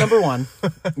 Similar to number 1,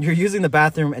 you're using the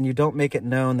bathroom and you don't make it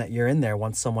known that you're in there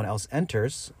once someone else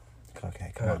enters.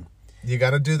 Okay, come on. You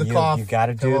got to do the cough. You got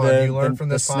to Come do on, the, you learn the, from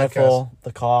the this sniffle,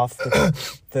 the cough,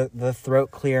 the throat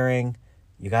clearing.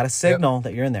 You got to signal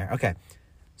that you're in there. Okay.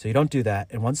 So you don't do that.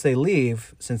 And once they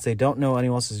leave, since they don't know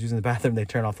anyone else is using the bathroom, they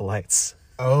turn off the lights.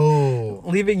 Oh.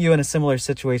 Leaving you in a similar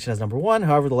situation as number 1.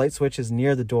 However, the light switch is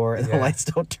near the door and the lights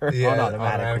don't turn on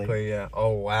automatically. Yeah.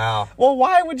 Oh, wow. Well,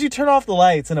 why would you turn off the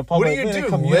lights in a public What do you do?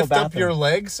 communal Lift up bathroom? your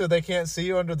legs so they can't see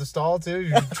you under the stall, too?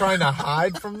 You're trying to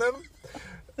hide from them?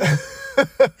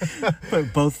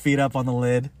 Put both feet up on the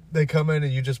lid. They come in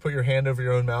and you just put your hand over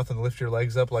your own mouth and lift your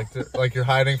legs up like like you're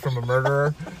hiding from a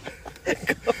murderer.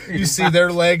 You see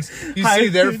their legs. You see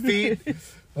their feet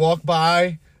walk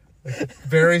by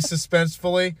very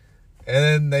suspensefully. And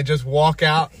then they just walk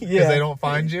out because they don't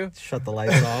find you. Shut the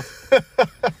lights off.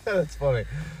 That's funny.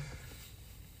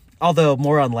 Although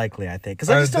more unlikely, I think. Because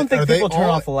I just don't think people turn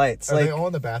off the lights. Are Like they all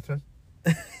in the bathroom?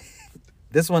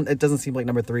 this one, it doesn't seem like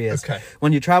number 3 is. Okay.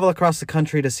 When you travel across the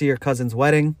country to see your cousin's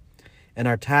wedding and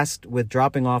are tasked with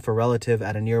dropping off a relative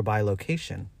at a nearby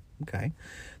location. Okay.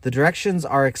 The directions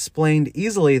are explained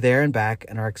easily there and back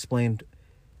and are explained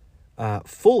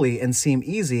fully and seem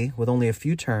easy with only a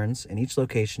few turns in each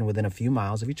location within a few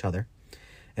miles of each other.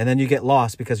 And then you get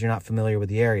lost because you're not familiar with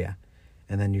the area.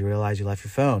 And then you realize you left your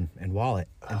phone and wallet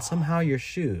and somehow your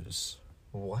shoes.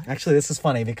 What? Actually, this is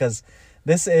funny because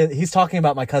he's talking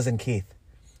about my cousin Keith.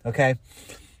 Okay?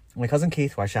 My cousin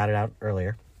Keith, who I shouted out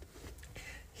earlier,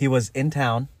 he was in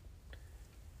town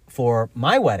for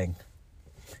my wedding.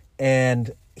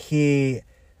 And he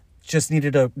just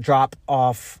needed to drop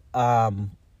off a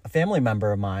family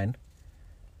member of mine.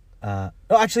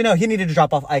 He needed to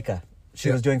drop off Ika.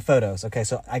 She was doing photos. Okay,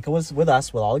 so Ika was with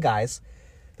us, with all the guys,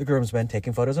 the groomsmen,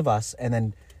 taking photos of us, and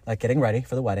then like getting ready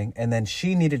for the wedding. And then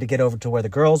she needed to get over to where the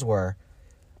girls were,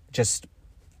 just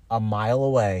a mile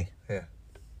away. Yeah.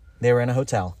 They were in a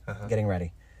hotel getting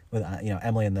ready with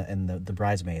Emily and the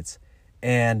bridesmaids,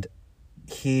 and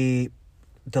he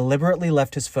deliberately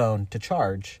left his phone to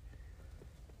charge,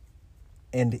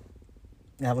 and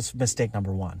that was mistake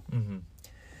number 1. Mm-hmm.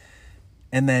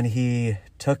 And then he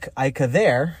took Ika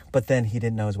there, but then he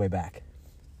didn't know his way back.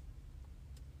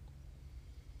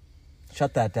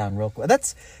 Shut that down real quick.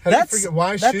 That's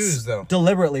why that's shoes though?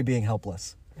 Deliberately being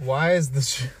helpless. Why is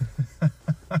the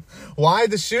why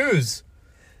the shoes?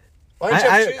 Why did you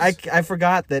have shoes? I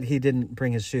forgot that he didn't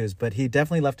bring his shoes, but he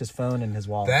definitely left his phone and his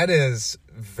wallet. That is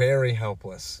very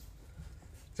helpless.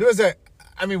 So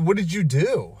what did you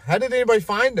do? How did anybody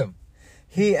find him?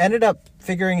 He ended up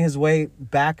figuring his way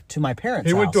back to my parents'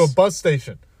 house. He went to a bus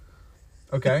station.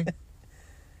 Okay.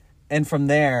 And from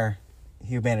there,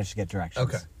 he managed to get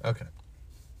directions. Okay.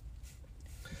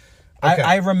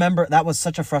 I remember that was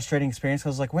such a frustrating experience. I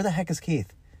was like, where the heck is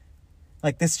Keith?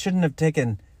 Like, this shouldn't have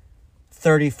taken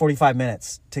 30, 45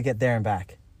 minutes to get there and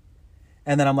back.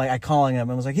 And then I calling him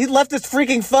and was like, he left his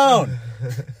freaking phone.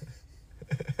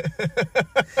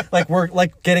 Like, we're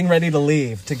like getting ready to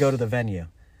leave to go to the venue.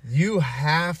 You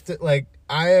have to,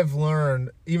 I have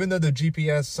learned, even though the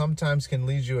GPS sometimes can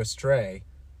lead you astray,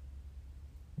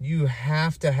 you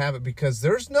have to have it because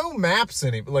there's no maps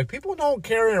anymore. People don't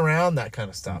carry around that kind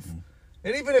of stuff. Mm-hmm.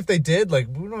 And even if they did, we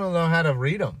don't know how to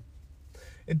read them.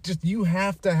 You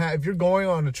have to have, if you're going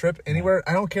on a trip anywhere,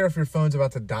 I don't care if your phone's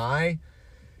about to die,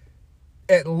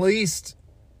 at least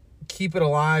keep it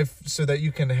alive so that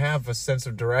you can have a sense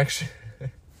of direction.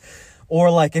 Or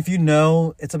if you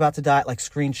know it's about to die,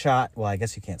 screenshot. Well, I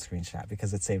guess you can't screenshot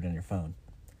because it's saved on your phone.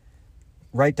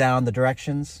 write down the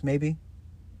directions, maybe.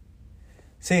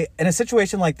 See, in a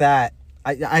situation like that,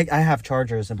 I have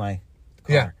chargers in my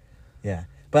car. Yeah.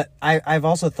 But I've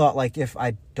also thought, like, if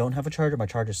I don't have a charger, my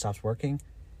charger stops working,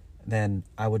 then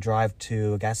I would drive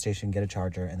to a gas station, get a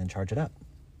charger, and then charge it up.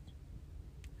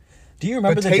 Do you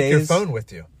remember the days... But take your phone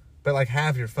with you. But, like,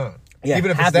 have your phone. Yeah,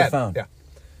 even if have it's your dead. phone.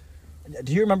 Yeah.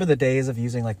 Do you remember the days of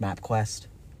using, like, MapQuest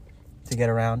to get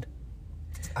around?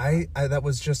 I that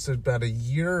was just about a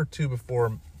year or two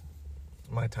before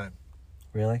my time.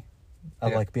 Really?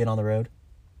 Of, like, being on the road?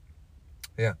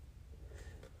 Yeah.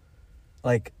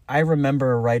 Like, I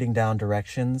remember writing down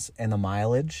directions and the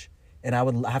mileage, and I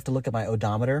would have to look at my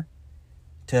odometer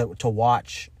to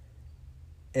watch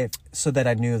so that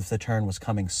I knew if the turn was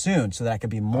coming soon, so that I could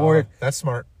be more that's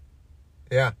smart.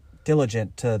 Yeah.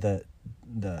 diligent to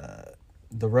the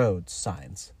road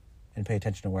signs and pay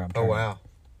attention to where I'm turning. Oh, wow.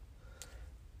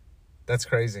 That's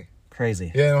crazy.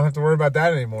 Crazy. Yeah, you don't have to worry about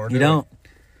that anymore. You don't.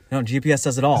 No, GPS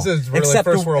does it all. This is really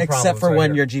first world problems. Except for right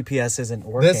when here. your GPS isn't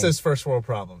working. This is first world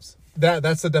problems.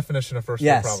 That's the definition of first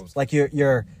world problems. Like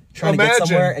you're trying to get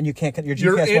somewhere and you can't. Your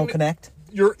GPS won't connect.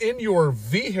 You're in your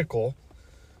vehicle.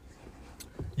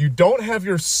 You don't have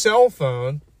your cell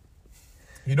phone.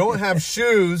 You don't have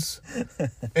shoes,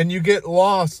 and you get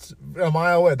lost a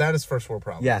mile away. That is first world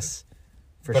problems. Yes,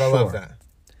 but I love that.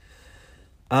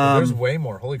 There's way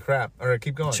more. Holy crap! All right,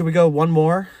 keep going. Should we go one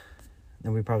more?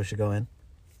 Then we probably should go in.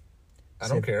 I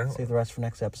don't care. Save the rest for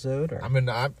next episode. Or?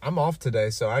 I'm off today,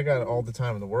 so I got all the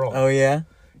time in the world. Oh yeah.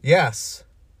 Yes,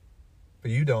 but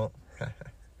you don't.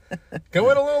 Go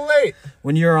in a little late.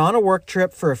 When you're on a work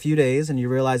trip for a few days and you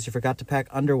realize you forgot to pack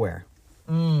underwear.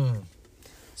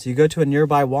 So you go to a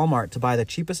nearby Walmart to buy the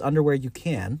cheapest underwear you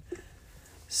can,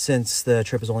 since the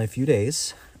trip is only a few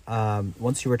days.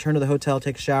 Once you return to the hotel,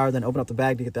 take a shower, then open up the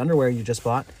bag to get the underwear you just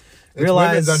bought.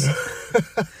 Realize the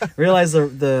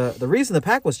reason the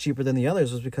pack was cheaper than the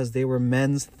others was because they were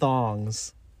men's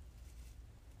thongs.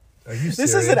 Are you serious?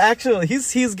 This isn't actual.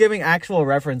 He's giving actual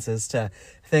references to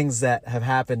things that have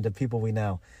happened to people we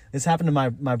know. This happened to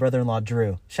my brother-in-law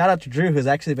Drew. Shout out to Drew, who's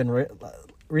actually been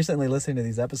recently listening to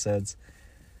these episodes.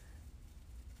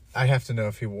 I have to know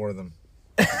if he wore them.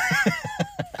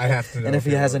 I have to know. And if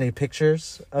he has any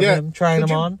pictures of him trying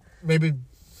them on. Maybe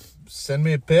send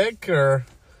me a pic, or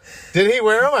did he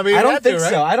wear them? I mean, I don't think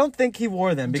so. I don't think he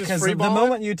wore them, Just because the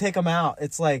moment you take them out,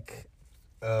 it's like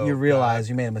you realize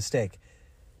you made a mistake.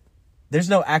 There's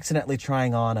no accidentally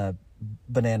trying on a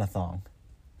banana thong.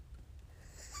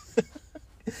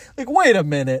 Like, wait a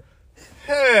minute.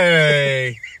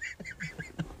 Hey.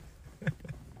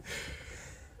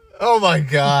 Oh my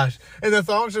gosh. And the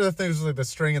thongs are the things like the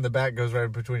string in the back goes right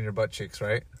between your butt cheeks,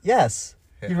 right? Yes.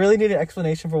 Yeah. You really need an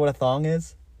explanation for what a thong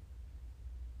is?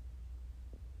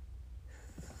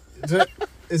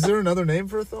 Is there another name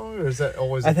for a thong, or is that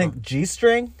always I think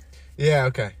G-string? Yeah,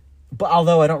 okay. But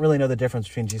although I don't really know the difference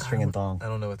between G-string and thong. I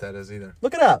don't know what that is either.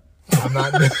 Look it up. I'm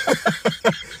not...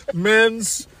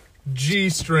 Men's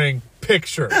G-string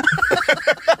picture.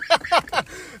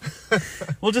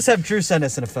 We'll just have Drew send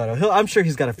us in a photo. I'm sure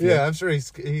he's got a few. Yeah, I'm sure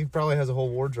he probably has a whole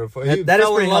wardrobe. He that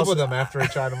fell is in love helpful. with them after he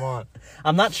tried them on.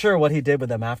 I'm not sure what he did with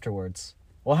them afterwards.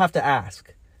 We'll have to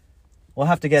ask. We'll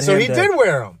have to get him. So he did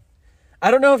wear them.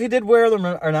 I don't know if he did wear them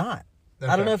or not.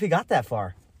 Okay. I don't know if he got that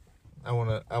far. I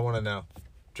wanna know.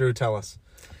 Drew, tell us.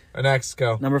 Next,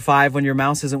 go. Number 5, when your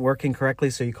mouse isn't working correctly,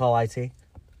 so you call IT.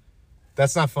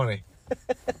 That's not funny.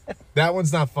 That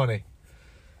one's not funny.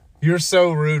 You're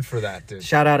so rude for that, dude.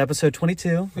 Shout out episode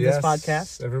 22 of this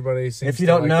podcast. Everybody seems If you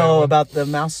to don't like know about the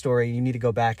mouse story, you need to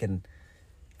go back and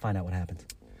find out what happened.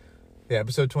 Yeah,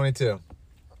 episode 22.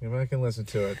 Go back and listen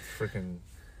to it. Freaking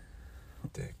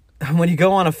dick. When you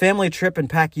go on a family trip and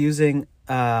pack using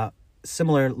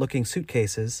similar looking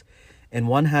suitcases, and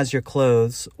one has your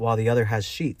clothes while the other has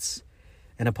sheets,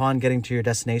 and upon getting to your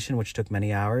destination, which took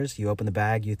many hours, you open the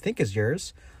bag you think is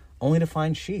yours, only to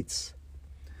find sheets.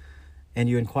 And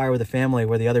you inquire with the family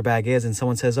where the other bag is, and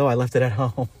someone says, "Oh, I left it at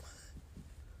home."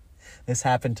 This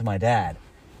happened to my dad.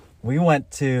 We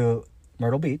went to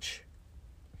Myrtle Beach,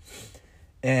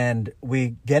 and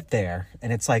we get there,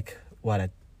 and it's like, what, a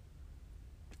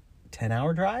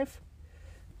 10-hour drive?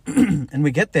 And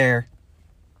we get there,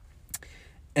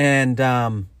 and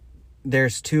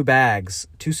there's 2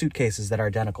 suitcases that are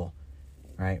identical,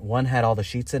 right? One had all the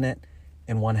sheets in it,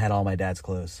 and one had all my dad's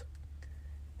clothes.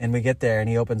 And we get there, and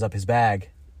he opens up his bag.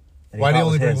 Why do you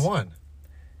only bring one?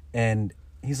 And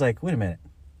he's like, "Wait a minute.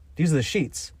 These are the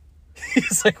sheets."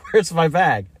 He's like, "Where's my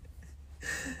bag?"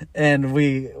 And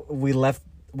we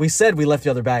said we left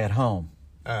the other bag at home.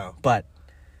 Oh. But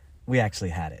we actually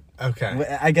had it.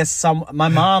 Okay. I guess my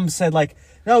mom said, like,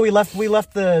 No, we left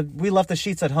the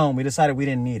sheets at home. We decided we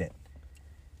didn't need it.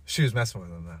 She was messing with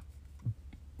them though.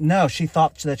 No, she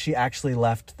thought that she actually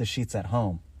left the sheets at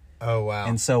home. Oh wow!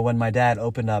 And so when my dad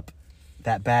opened up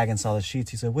that bag and saw the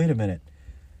sheets, he said, "Wait a minute.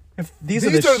 If these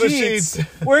are the sheets,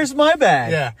 where's my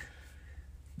bag?" Yeah.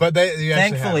 But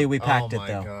thankfully we packed it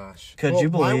though. Oh my gosh! Could you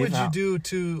believe? Why would you do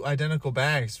 2 identical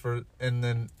bags and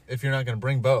then if you're not going to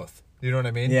bring both? You know what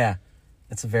I mean? Yeah,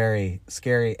 it's very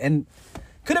scary and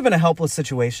could have been a helpless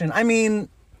situation. I mean,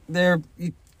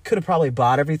 you could have probably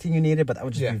bought everything you needed, but that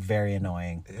would just be very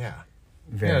annoying. Yeah.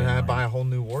 Very annoying. Buy a whole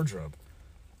new wardrobe.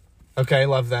 Okay,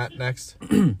 love that. Next.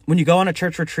 When you go on a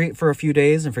church retreat for a few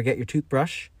days and forget your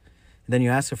toothbrush, and then you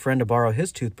ask a friend to borrow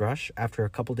his toothbrush after a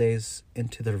couple days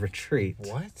into the retreat.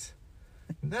 What?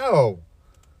 No.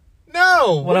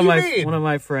 No. What do you mean? One of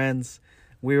my friends,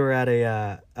 we were at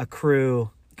a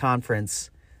crew conference,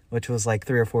 which was like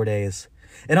 3 or 4 days.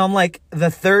 And on like the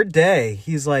 3rd day,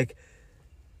 he's like,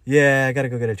 "Yeah, I got to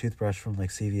go get a toothbrush from like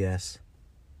CVS."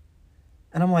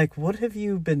 And I'm like, "What have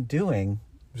you been doing?"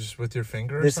 Just with your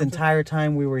finger or this something? Entire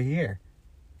time we were here.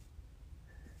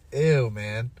 Ew,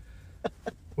 man.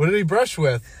 What did he brush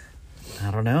with? I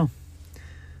don't know.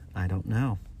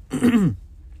 When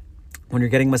you're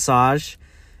getting massage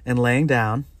and laying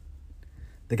down,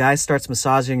 the guy starts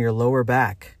massaging your lower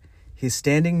back. He's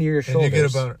standing near your shoulders. And you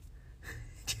get a boner.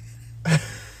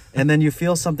 And then you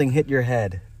feel something hit your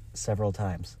head several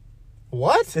times.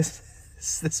 What?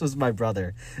 This was my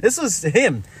brother. This was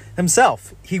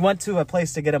himself. He went to a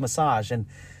place to get a massage, and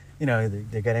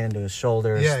they're getting into his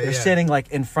shoulders. Yeah, they're standing like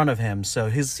in front of him,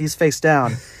 so he's face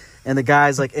down, and the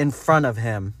guy's like in front of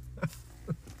him,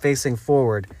 facing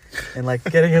forward, and like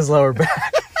getting his lower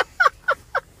back.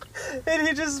 And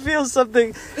he just feels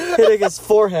something hitting his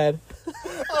forehead.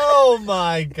 Oh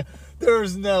my god!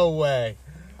 There's no way.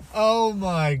 Oh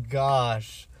my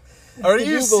gosh! Are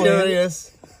you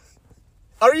serious?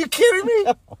 Are you kidding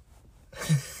me?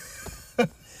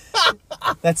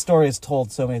 That story is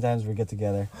told so many times we get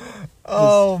together.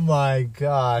 Oh my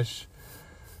gosh.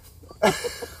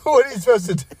 What are you supposed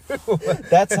to do?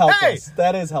 That's helpless. Hey!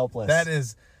 That is helpless.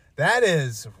 That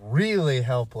is really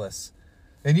helpless.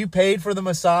 And you paid for the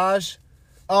massage?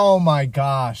 Oh my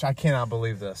gosh. I cannot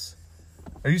believe this.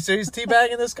 Are you serious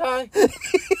teabagging this guy?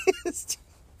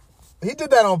 He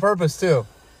did that on purpose too.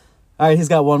 All right, he's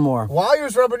got one more. While he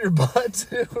was rubbing your butt,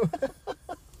 too.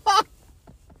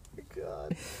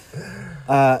 God.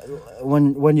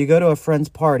 When you go to a friend's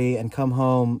party and come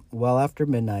home well after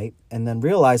midnight and then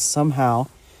realize somehow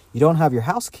you don't have your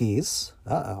house keys.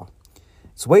 Uh-oh.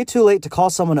 It's way too late to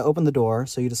call someone to open the door,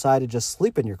 so you decide to just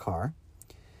sleep in your car.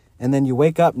 And then you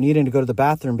wake up needing to go to the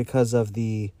bathroom because of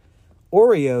the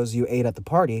Oreos you ate at the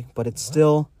party, but it's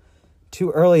still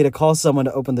too early to call someone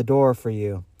to open the door for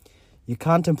you. You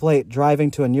contemplate driving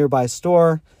to a nearby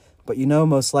store, but you know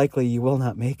most likely you will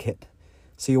not make it.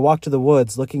 So you walk to the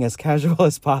woods looking as casual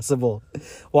as possible.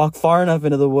 Walk far enough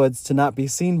into the woods to not be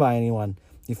seen by anyone.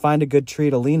 You find a good tree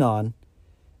to lean on,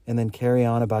 and then carry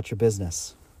on about your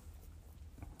business.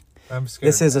 I'm scared.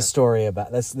 This is a story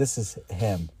about this. This is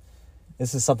him.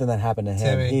 This is something that happened to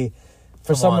him. Timmy, He,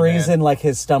 for some reason, man. Like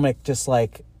his stomach just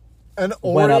like an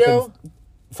went Oreo up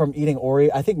from eating Oreo.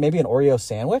 I think maybe an Oreo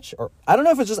sandwich, or I don't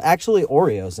know if it's just actually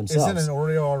Oreos themselves. Isn't an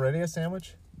Oreo already a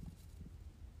sandwich?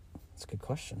 That's a good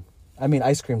question. I mean,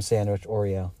 ice cream sandwich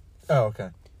Oreo. Oh, okay.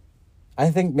 I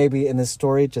think maybe in this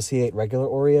story, just he ate regular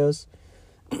Oreos,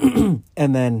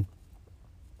 and then,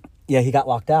 yeah, he got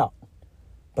locked out.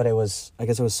 But I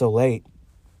guess it was so late,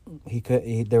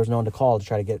 there was no one to call to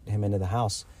try to get him into the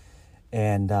house,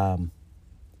 and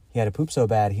he had to poop so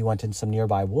bad he went into some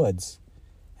nearby woods,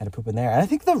 had to poop in there. And I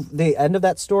think the end of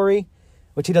that story,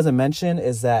 which he doesn't mention,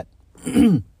 is that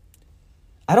I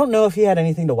don't know if he had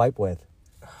anything to wipe with.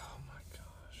 Oh my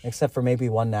gosh! Except for maybe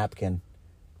one napkin,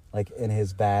 like in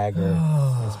his bag or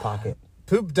in his pocket.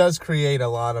 Poop does create a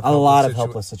lot of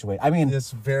helpless situations. I mean,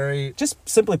 it's very just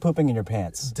simply pooping in your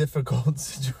pants. Difficult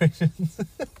situations.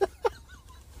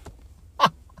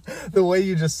 The way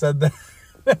you just said that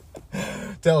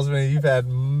tells me you've had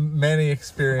many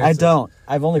experiences. I don't.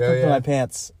 I've only pooped in my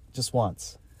pants just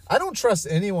once. I don't trust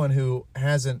anyone who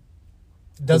doesn't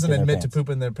admit to poop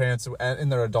in their pants in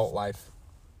their adult life.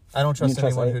 I don't trust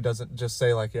anyone who doesn't just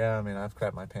say like, yeah, I mean, I've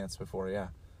crapped my pants before. Yeah,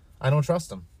 I don't trust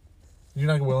them. You're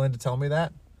not willing to tell me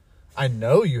that? I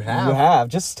know you have. You have.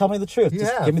 Just tell me the truth.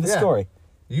 Just give me the story.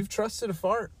 You've trusted a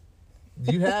fart.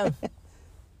 You have.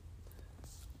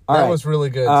 All right. That was really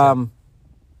good.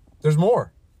 There's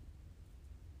more.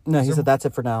 No, he said that's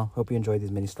it for now. Hope you enjoyed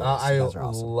these mini stories. I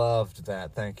loved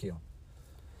that. Thank you.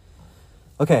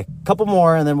 Okay, couple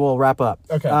more and then we'll wrap up.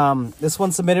 Okay. This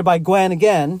one's submitted by Gwen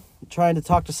again, trying to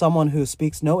talk to someone who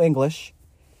speaks no English,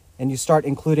 and you start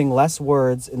including less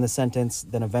words in the sentence,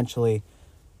 then eventually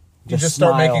You just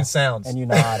start smile making sounds. and you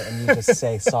nod and you just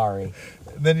say sorry.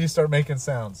 Then you start making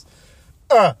sounds.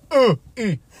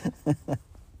 E.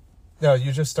 No,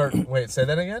 you just start. Wait, say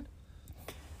that again.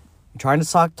 You're trying to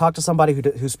talk to somebody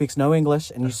who speaks no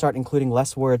English, and you start including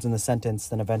less words in the sentence,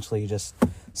 then eventually you just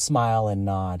smile and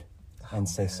nod and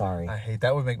say sorry. I hate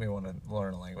that. Would make me want to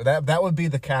learn a language. That would be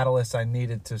the catalyst I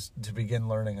needed to begin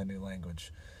learning a new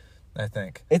language, I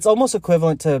think. It's almost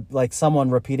equivalent to like someone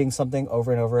repeating something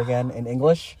over and over again in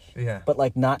English, Yeah. but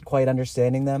like not quite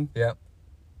understanding them. Yep.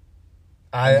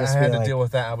 I just had be to like- deal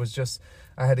with that.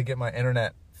 I had to get my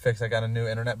internet fixed. I got a new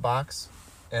internet box,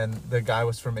 and the guy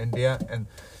was from India, and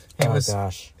he Oh, was.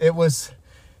 gosh. It was,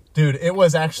 dude. It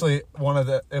was actually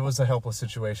it was a helpless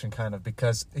situation, kind of,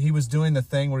 because he was doing the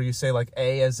thing where you say like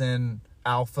A as in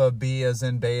alpha, B as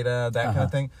in beta, that kind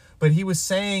of thing. But he was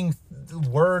saying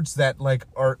words that like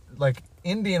are like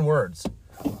Indian words.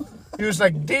 He was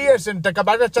like D as in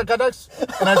takabadax,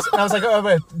 and I was like, oh,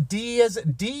 wait, D as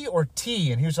D or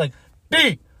T, and he was like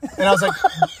D, and I was like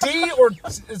D or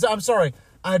I'm sorry,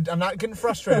 I'm not getting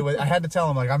frustrated with it. I had to tell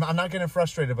him like I'm not getting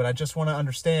frustrated, but I just want to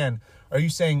understand. Are you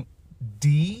saying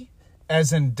D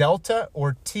as in Delta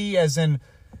or T as in?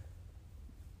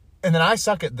 And then I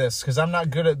suck at this because I'm not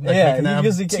good at like, making that.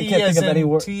 you can't think of any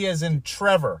word. T as in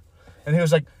Trevor, and he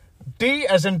was like D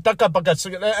as in takabaka,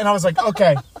 and I was like,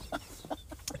 okay.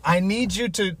 I need you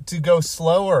to go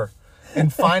slower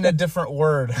and find a different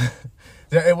word.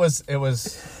 It was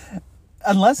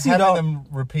Unless you having don't. them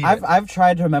repeat it. I've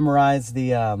tried to memorize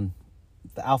the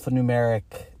alphanumeric,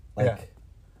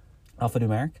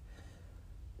 alphanumeric.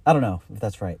 I don't know if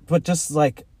that's right, but just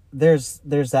like there's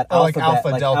that like alphabet, Alpha,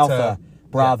 like Delta. Alpha,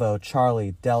 Bravo,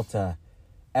 Charlie, Delta,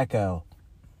 Echo,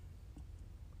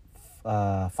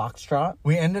 Foxtrot.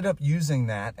 We ended up using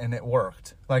that, and it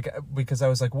worked. Like because I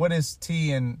was like, "What is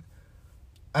T?" And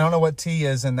I don't know what T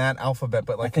is in that alphabet,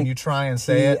 but like, can you try and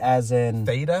say it? As in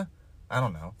Theta? I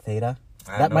don't know. theta.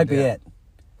 I have That no might be idea. it.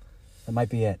 That might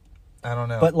be it. I don't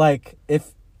know. But like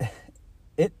if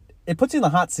it puts you in the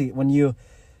hot seat when you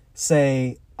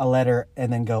say a letter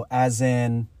and then go as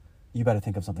in, you better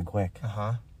think of something quick.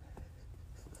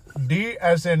 D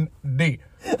as in D.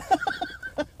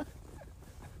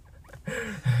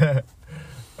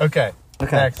 Okay.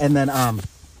 Next. And then all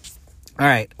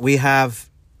right, we have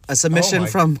a submission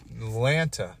from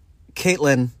Atlanta.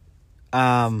 Caitlin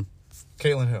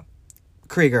Caitlin who?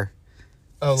 Krieger.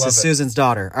 Oh, This love is it. Susan's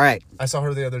daughter. All right. I saw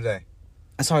her the other day.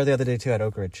 I saw her the other day too at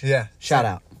Oak Ridge. Yeah. Shout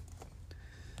out.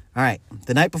 All right.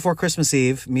 The night before Christmas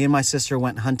Eve, me and my sister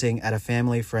went hunting at a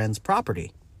family friend's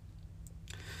property.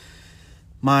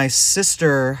 My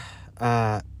sister,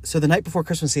 so the night before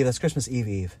Christmas Eve, that's Christmas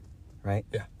Eve, right?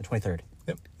 Yeah. The 23rd.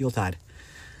 Yep. Yuletide.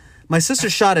 My sister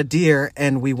shot a deer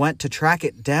and we went to track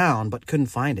it down but couldn't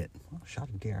find it. Oh, shot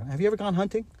a deer. Have you ever gone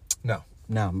hunting? No.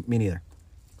 No, me neither.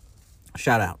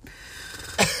 Shout out.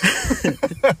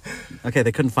 Okay,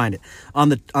 they couldn't find it. On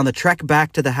the trek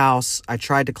back to the house, I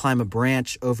tried to climb a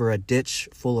branch over a ditch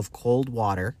full of cold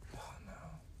water. Oh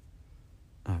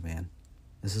no. Oh man.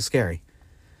 This is scary.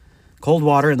 Cold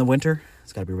water in the winter,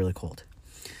 it's got to be really cold.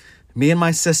 Me and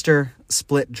my sister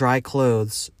split dry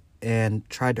clothes and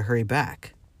tried to hurry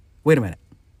back. Wait a minute.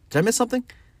 Did I miss something?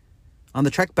 On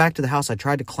the trek back to the house, I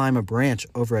tried to climb a branch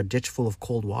over a ditch full of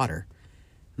cold water.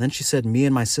 And then she said, me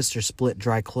and my sister split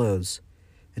dry clothes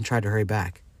and tried to hurry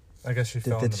back. I guess she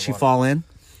fell into Did the she water. fall in?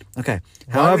 Okay.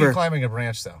 Why were However, you climbing a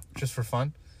branch, though? Just for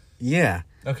fun? yeah.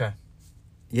 Okay.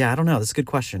 Yeah, I don't know. That's a good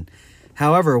question.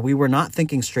 However, we were not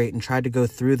thinking straight and tried to go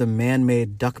through the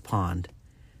man-made duck pond,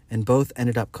 and both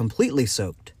ended up completely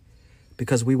soaked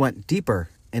because we went deeper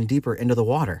and deeper into the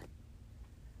water.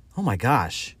 Oh my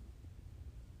gosh.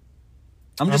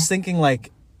 I'm just thinking,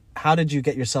 like, how did you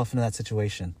get yourself into that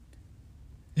situation?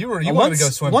 You wanted to go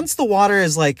swimming. Once the water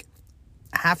is, like,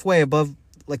 halfway above,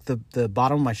 like, the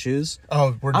bottom of my shoes,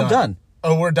 Oh, we're done. I'm done.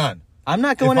 Oh, we're done. I'm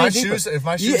not going my any deeper. if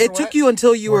my shoes It are took wet, you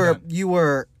until we're done. you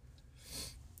were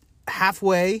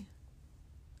halfway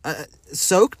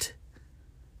soaked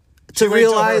to Wait till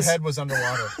realize, her head was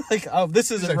underwater. like, oh, this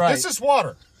isn't Like, right. this is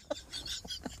water.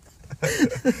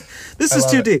 This is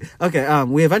love too it. deep. Okay,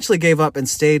 we eventually gave up and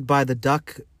stayed by the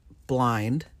duck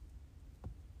blind.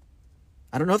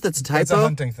 I don't know if that's a typo. It's a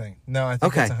hunting thing. No, I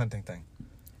think Okay. it's a hunting thing.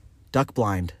 Duck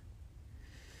blind.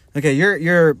 Okay,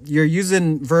 you're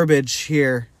using verbiage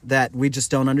here that we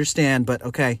just don't understand, but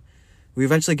okay. We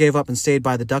eventually gave up and stayed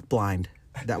by the duck blind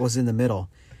that was in the middle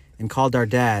and called our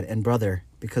dad and brother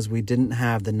because we didn't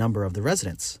have the number of the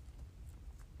residents.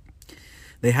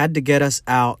 They had to get us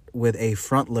out with a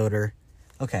front loader.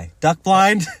 Okay, duck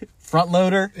blind, front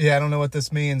loader. Yeah, I don't know what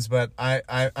this means, but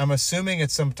I'm assuming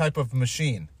it's some type of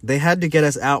machine. They had to get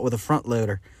us out with a front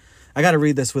loader. I got to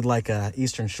read this with like a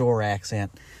Eastern Shore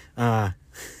accent. Yeah,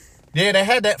 they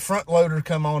had that front loader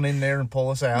come on in there and pull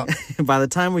us out. By the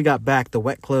time we got back, the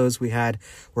wet clothes we had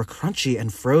were crunchy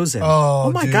and frozen. Oh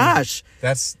my dude. gosh.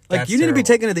 That's you need to be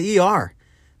taken to the ER.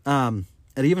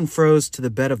 It even froze to the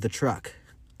bed of the truck.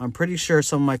 I'm pretty sure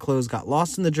some of my clothes got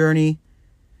lost in the journey,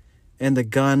 and the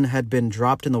gun had been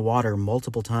dropped in the water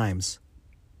multiple times.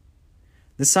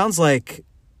 This sounds like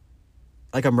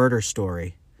a murder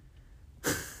story.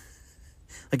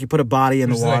 Like you put a body in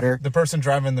the water. Like the person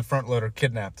driving the front loader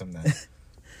kidnapped them then.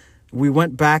 We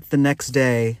went back the next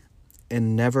day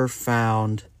and never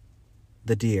found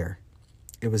the deer.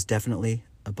 It was definitely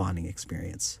a bonding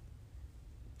experience.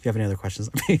 If you have any other questions,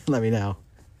 let me know.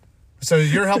 So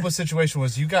your helpless situation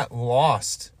was you got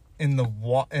lost in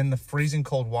the freezing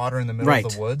cold water in the middle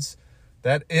of the woods.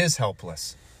 That is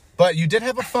helpless. But you did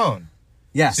have a phone.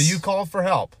 Yes. So you called for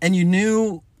help. And you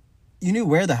knew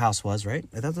where the house was, right?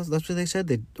 That's what they said.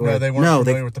 No, they weren't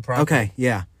familiar with the property. Okay,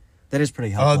 yeah. That is pretty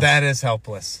helpless. Oh, that is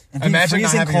helpless. And being imagine not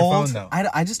freezing having cold, your phone, though.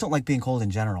 I just don't like being cold in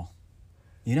general.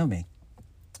 You know me.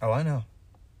 Oh, I know.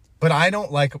 But I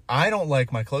don't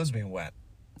like my clothes being wet.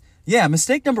 Yeah,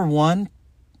 mistake number one.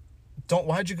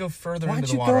 Why'd you go further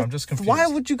into the water? I'm just confused. Why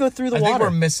would you go through the water? I think we're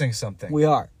missing something. We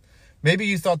are. Maybe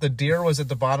you thought the deer was at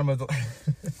the bottom of the...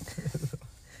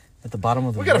 At the bottom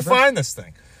of the river? We got to find this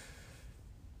thing.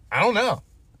 I don't know.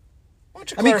 Why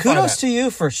don't you clarify kudos that? to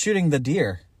you for shooting the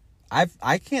deer.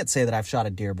 I can't say that I've shot a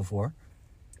deer before.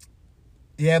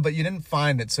 Yeah, but you didn't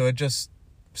find it, so it just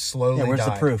slowly died. Yeah, where's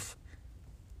the proof?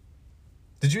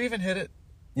 Did you even hit it?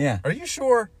 Yeah. Are you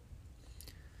sure?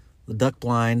 The duck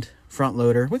blind, front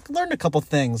loader. We learned a couple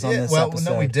things on this episode.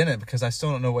 No, we didn't, because I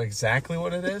still don't know exactly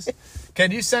what it is.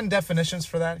 Can you send definitions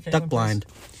for that, Caitlin, duck blind.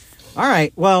 Please? All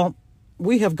right. Well,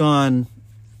 we have gone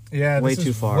way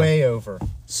too far. Way over.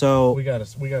 So we gotta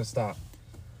stop.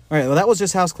 All right. Well, that was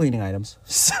just house cleaning items.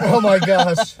 So, oh my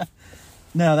gosh.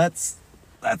 No, that's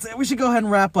it. We should go ahead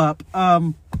and wrap up.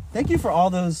 Thank you for all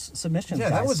those submissions. Yeah,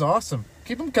 guys. that was awesome.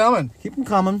 Keep them coming. Keep them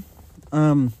coming.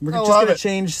 We're just going to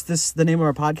change the name of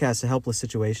our podcast to Helpless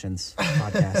Situations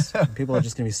Podcast. People are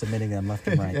just going to be submitting them left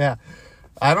and right. Yeah.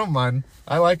 I don't mind.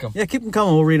 I like them. Yeah, keep them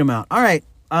coming. We'll read them out. All right.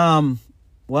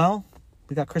 Well,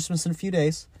 we got Christmas in a few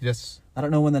days. Yes. I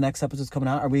don't know when the next episode's coming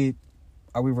out. Are we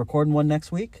recording one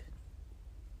next week?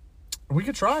 We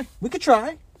could try. We could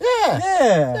try.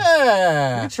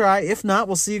 Yeah. We could try. If not,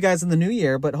 we'll see you guys in the new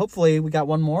year. But hopefully we got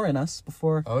one more in us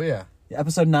before. Oh, yeah.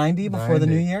 Episode 90 before the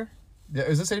new year. Yeah.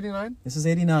 Is this 89? This is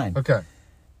 89. Okay.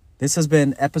 This has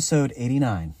been episode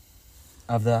 89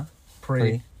 of the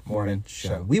Pre-Morning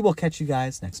Show. We will catch you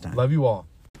guys next time. Love you all.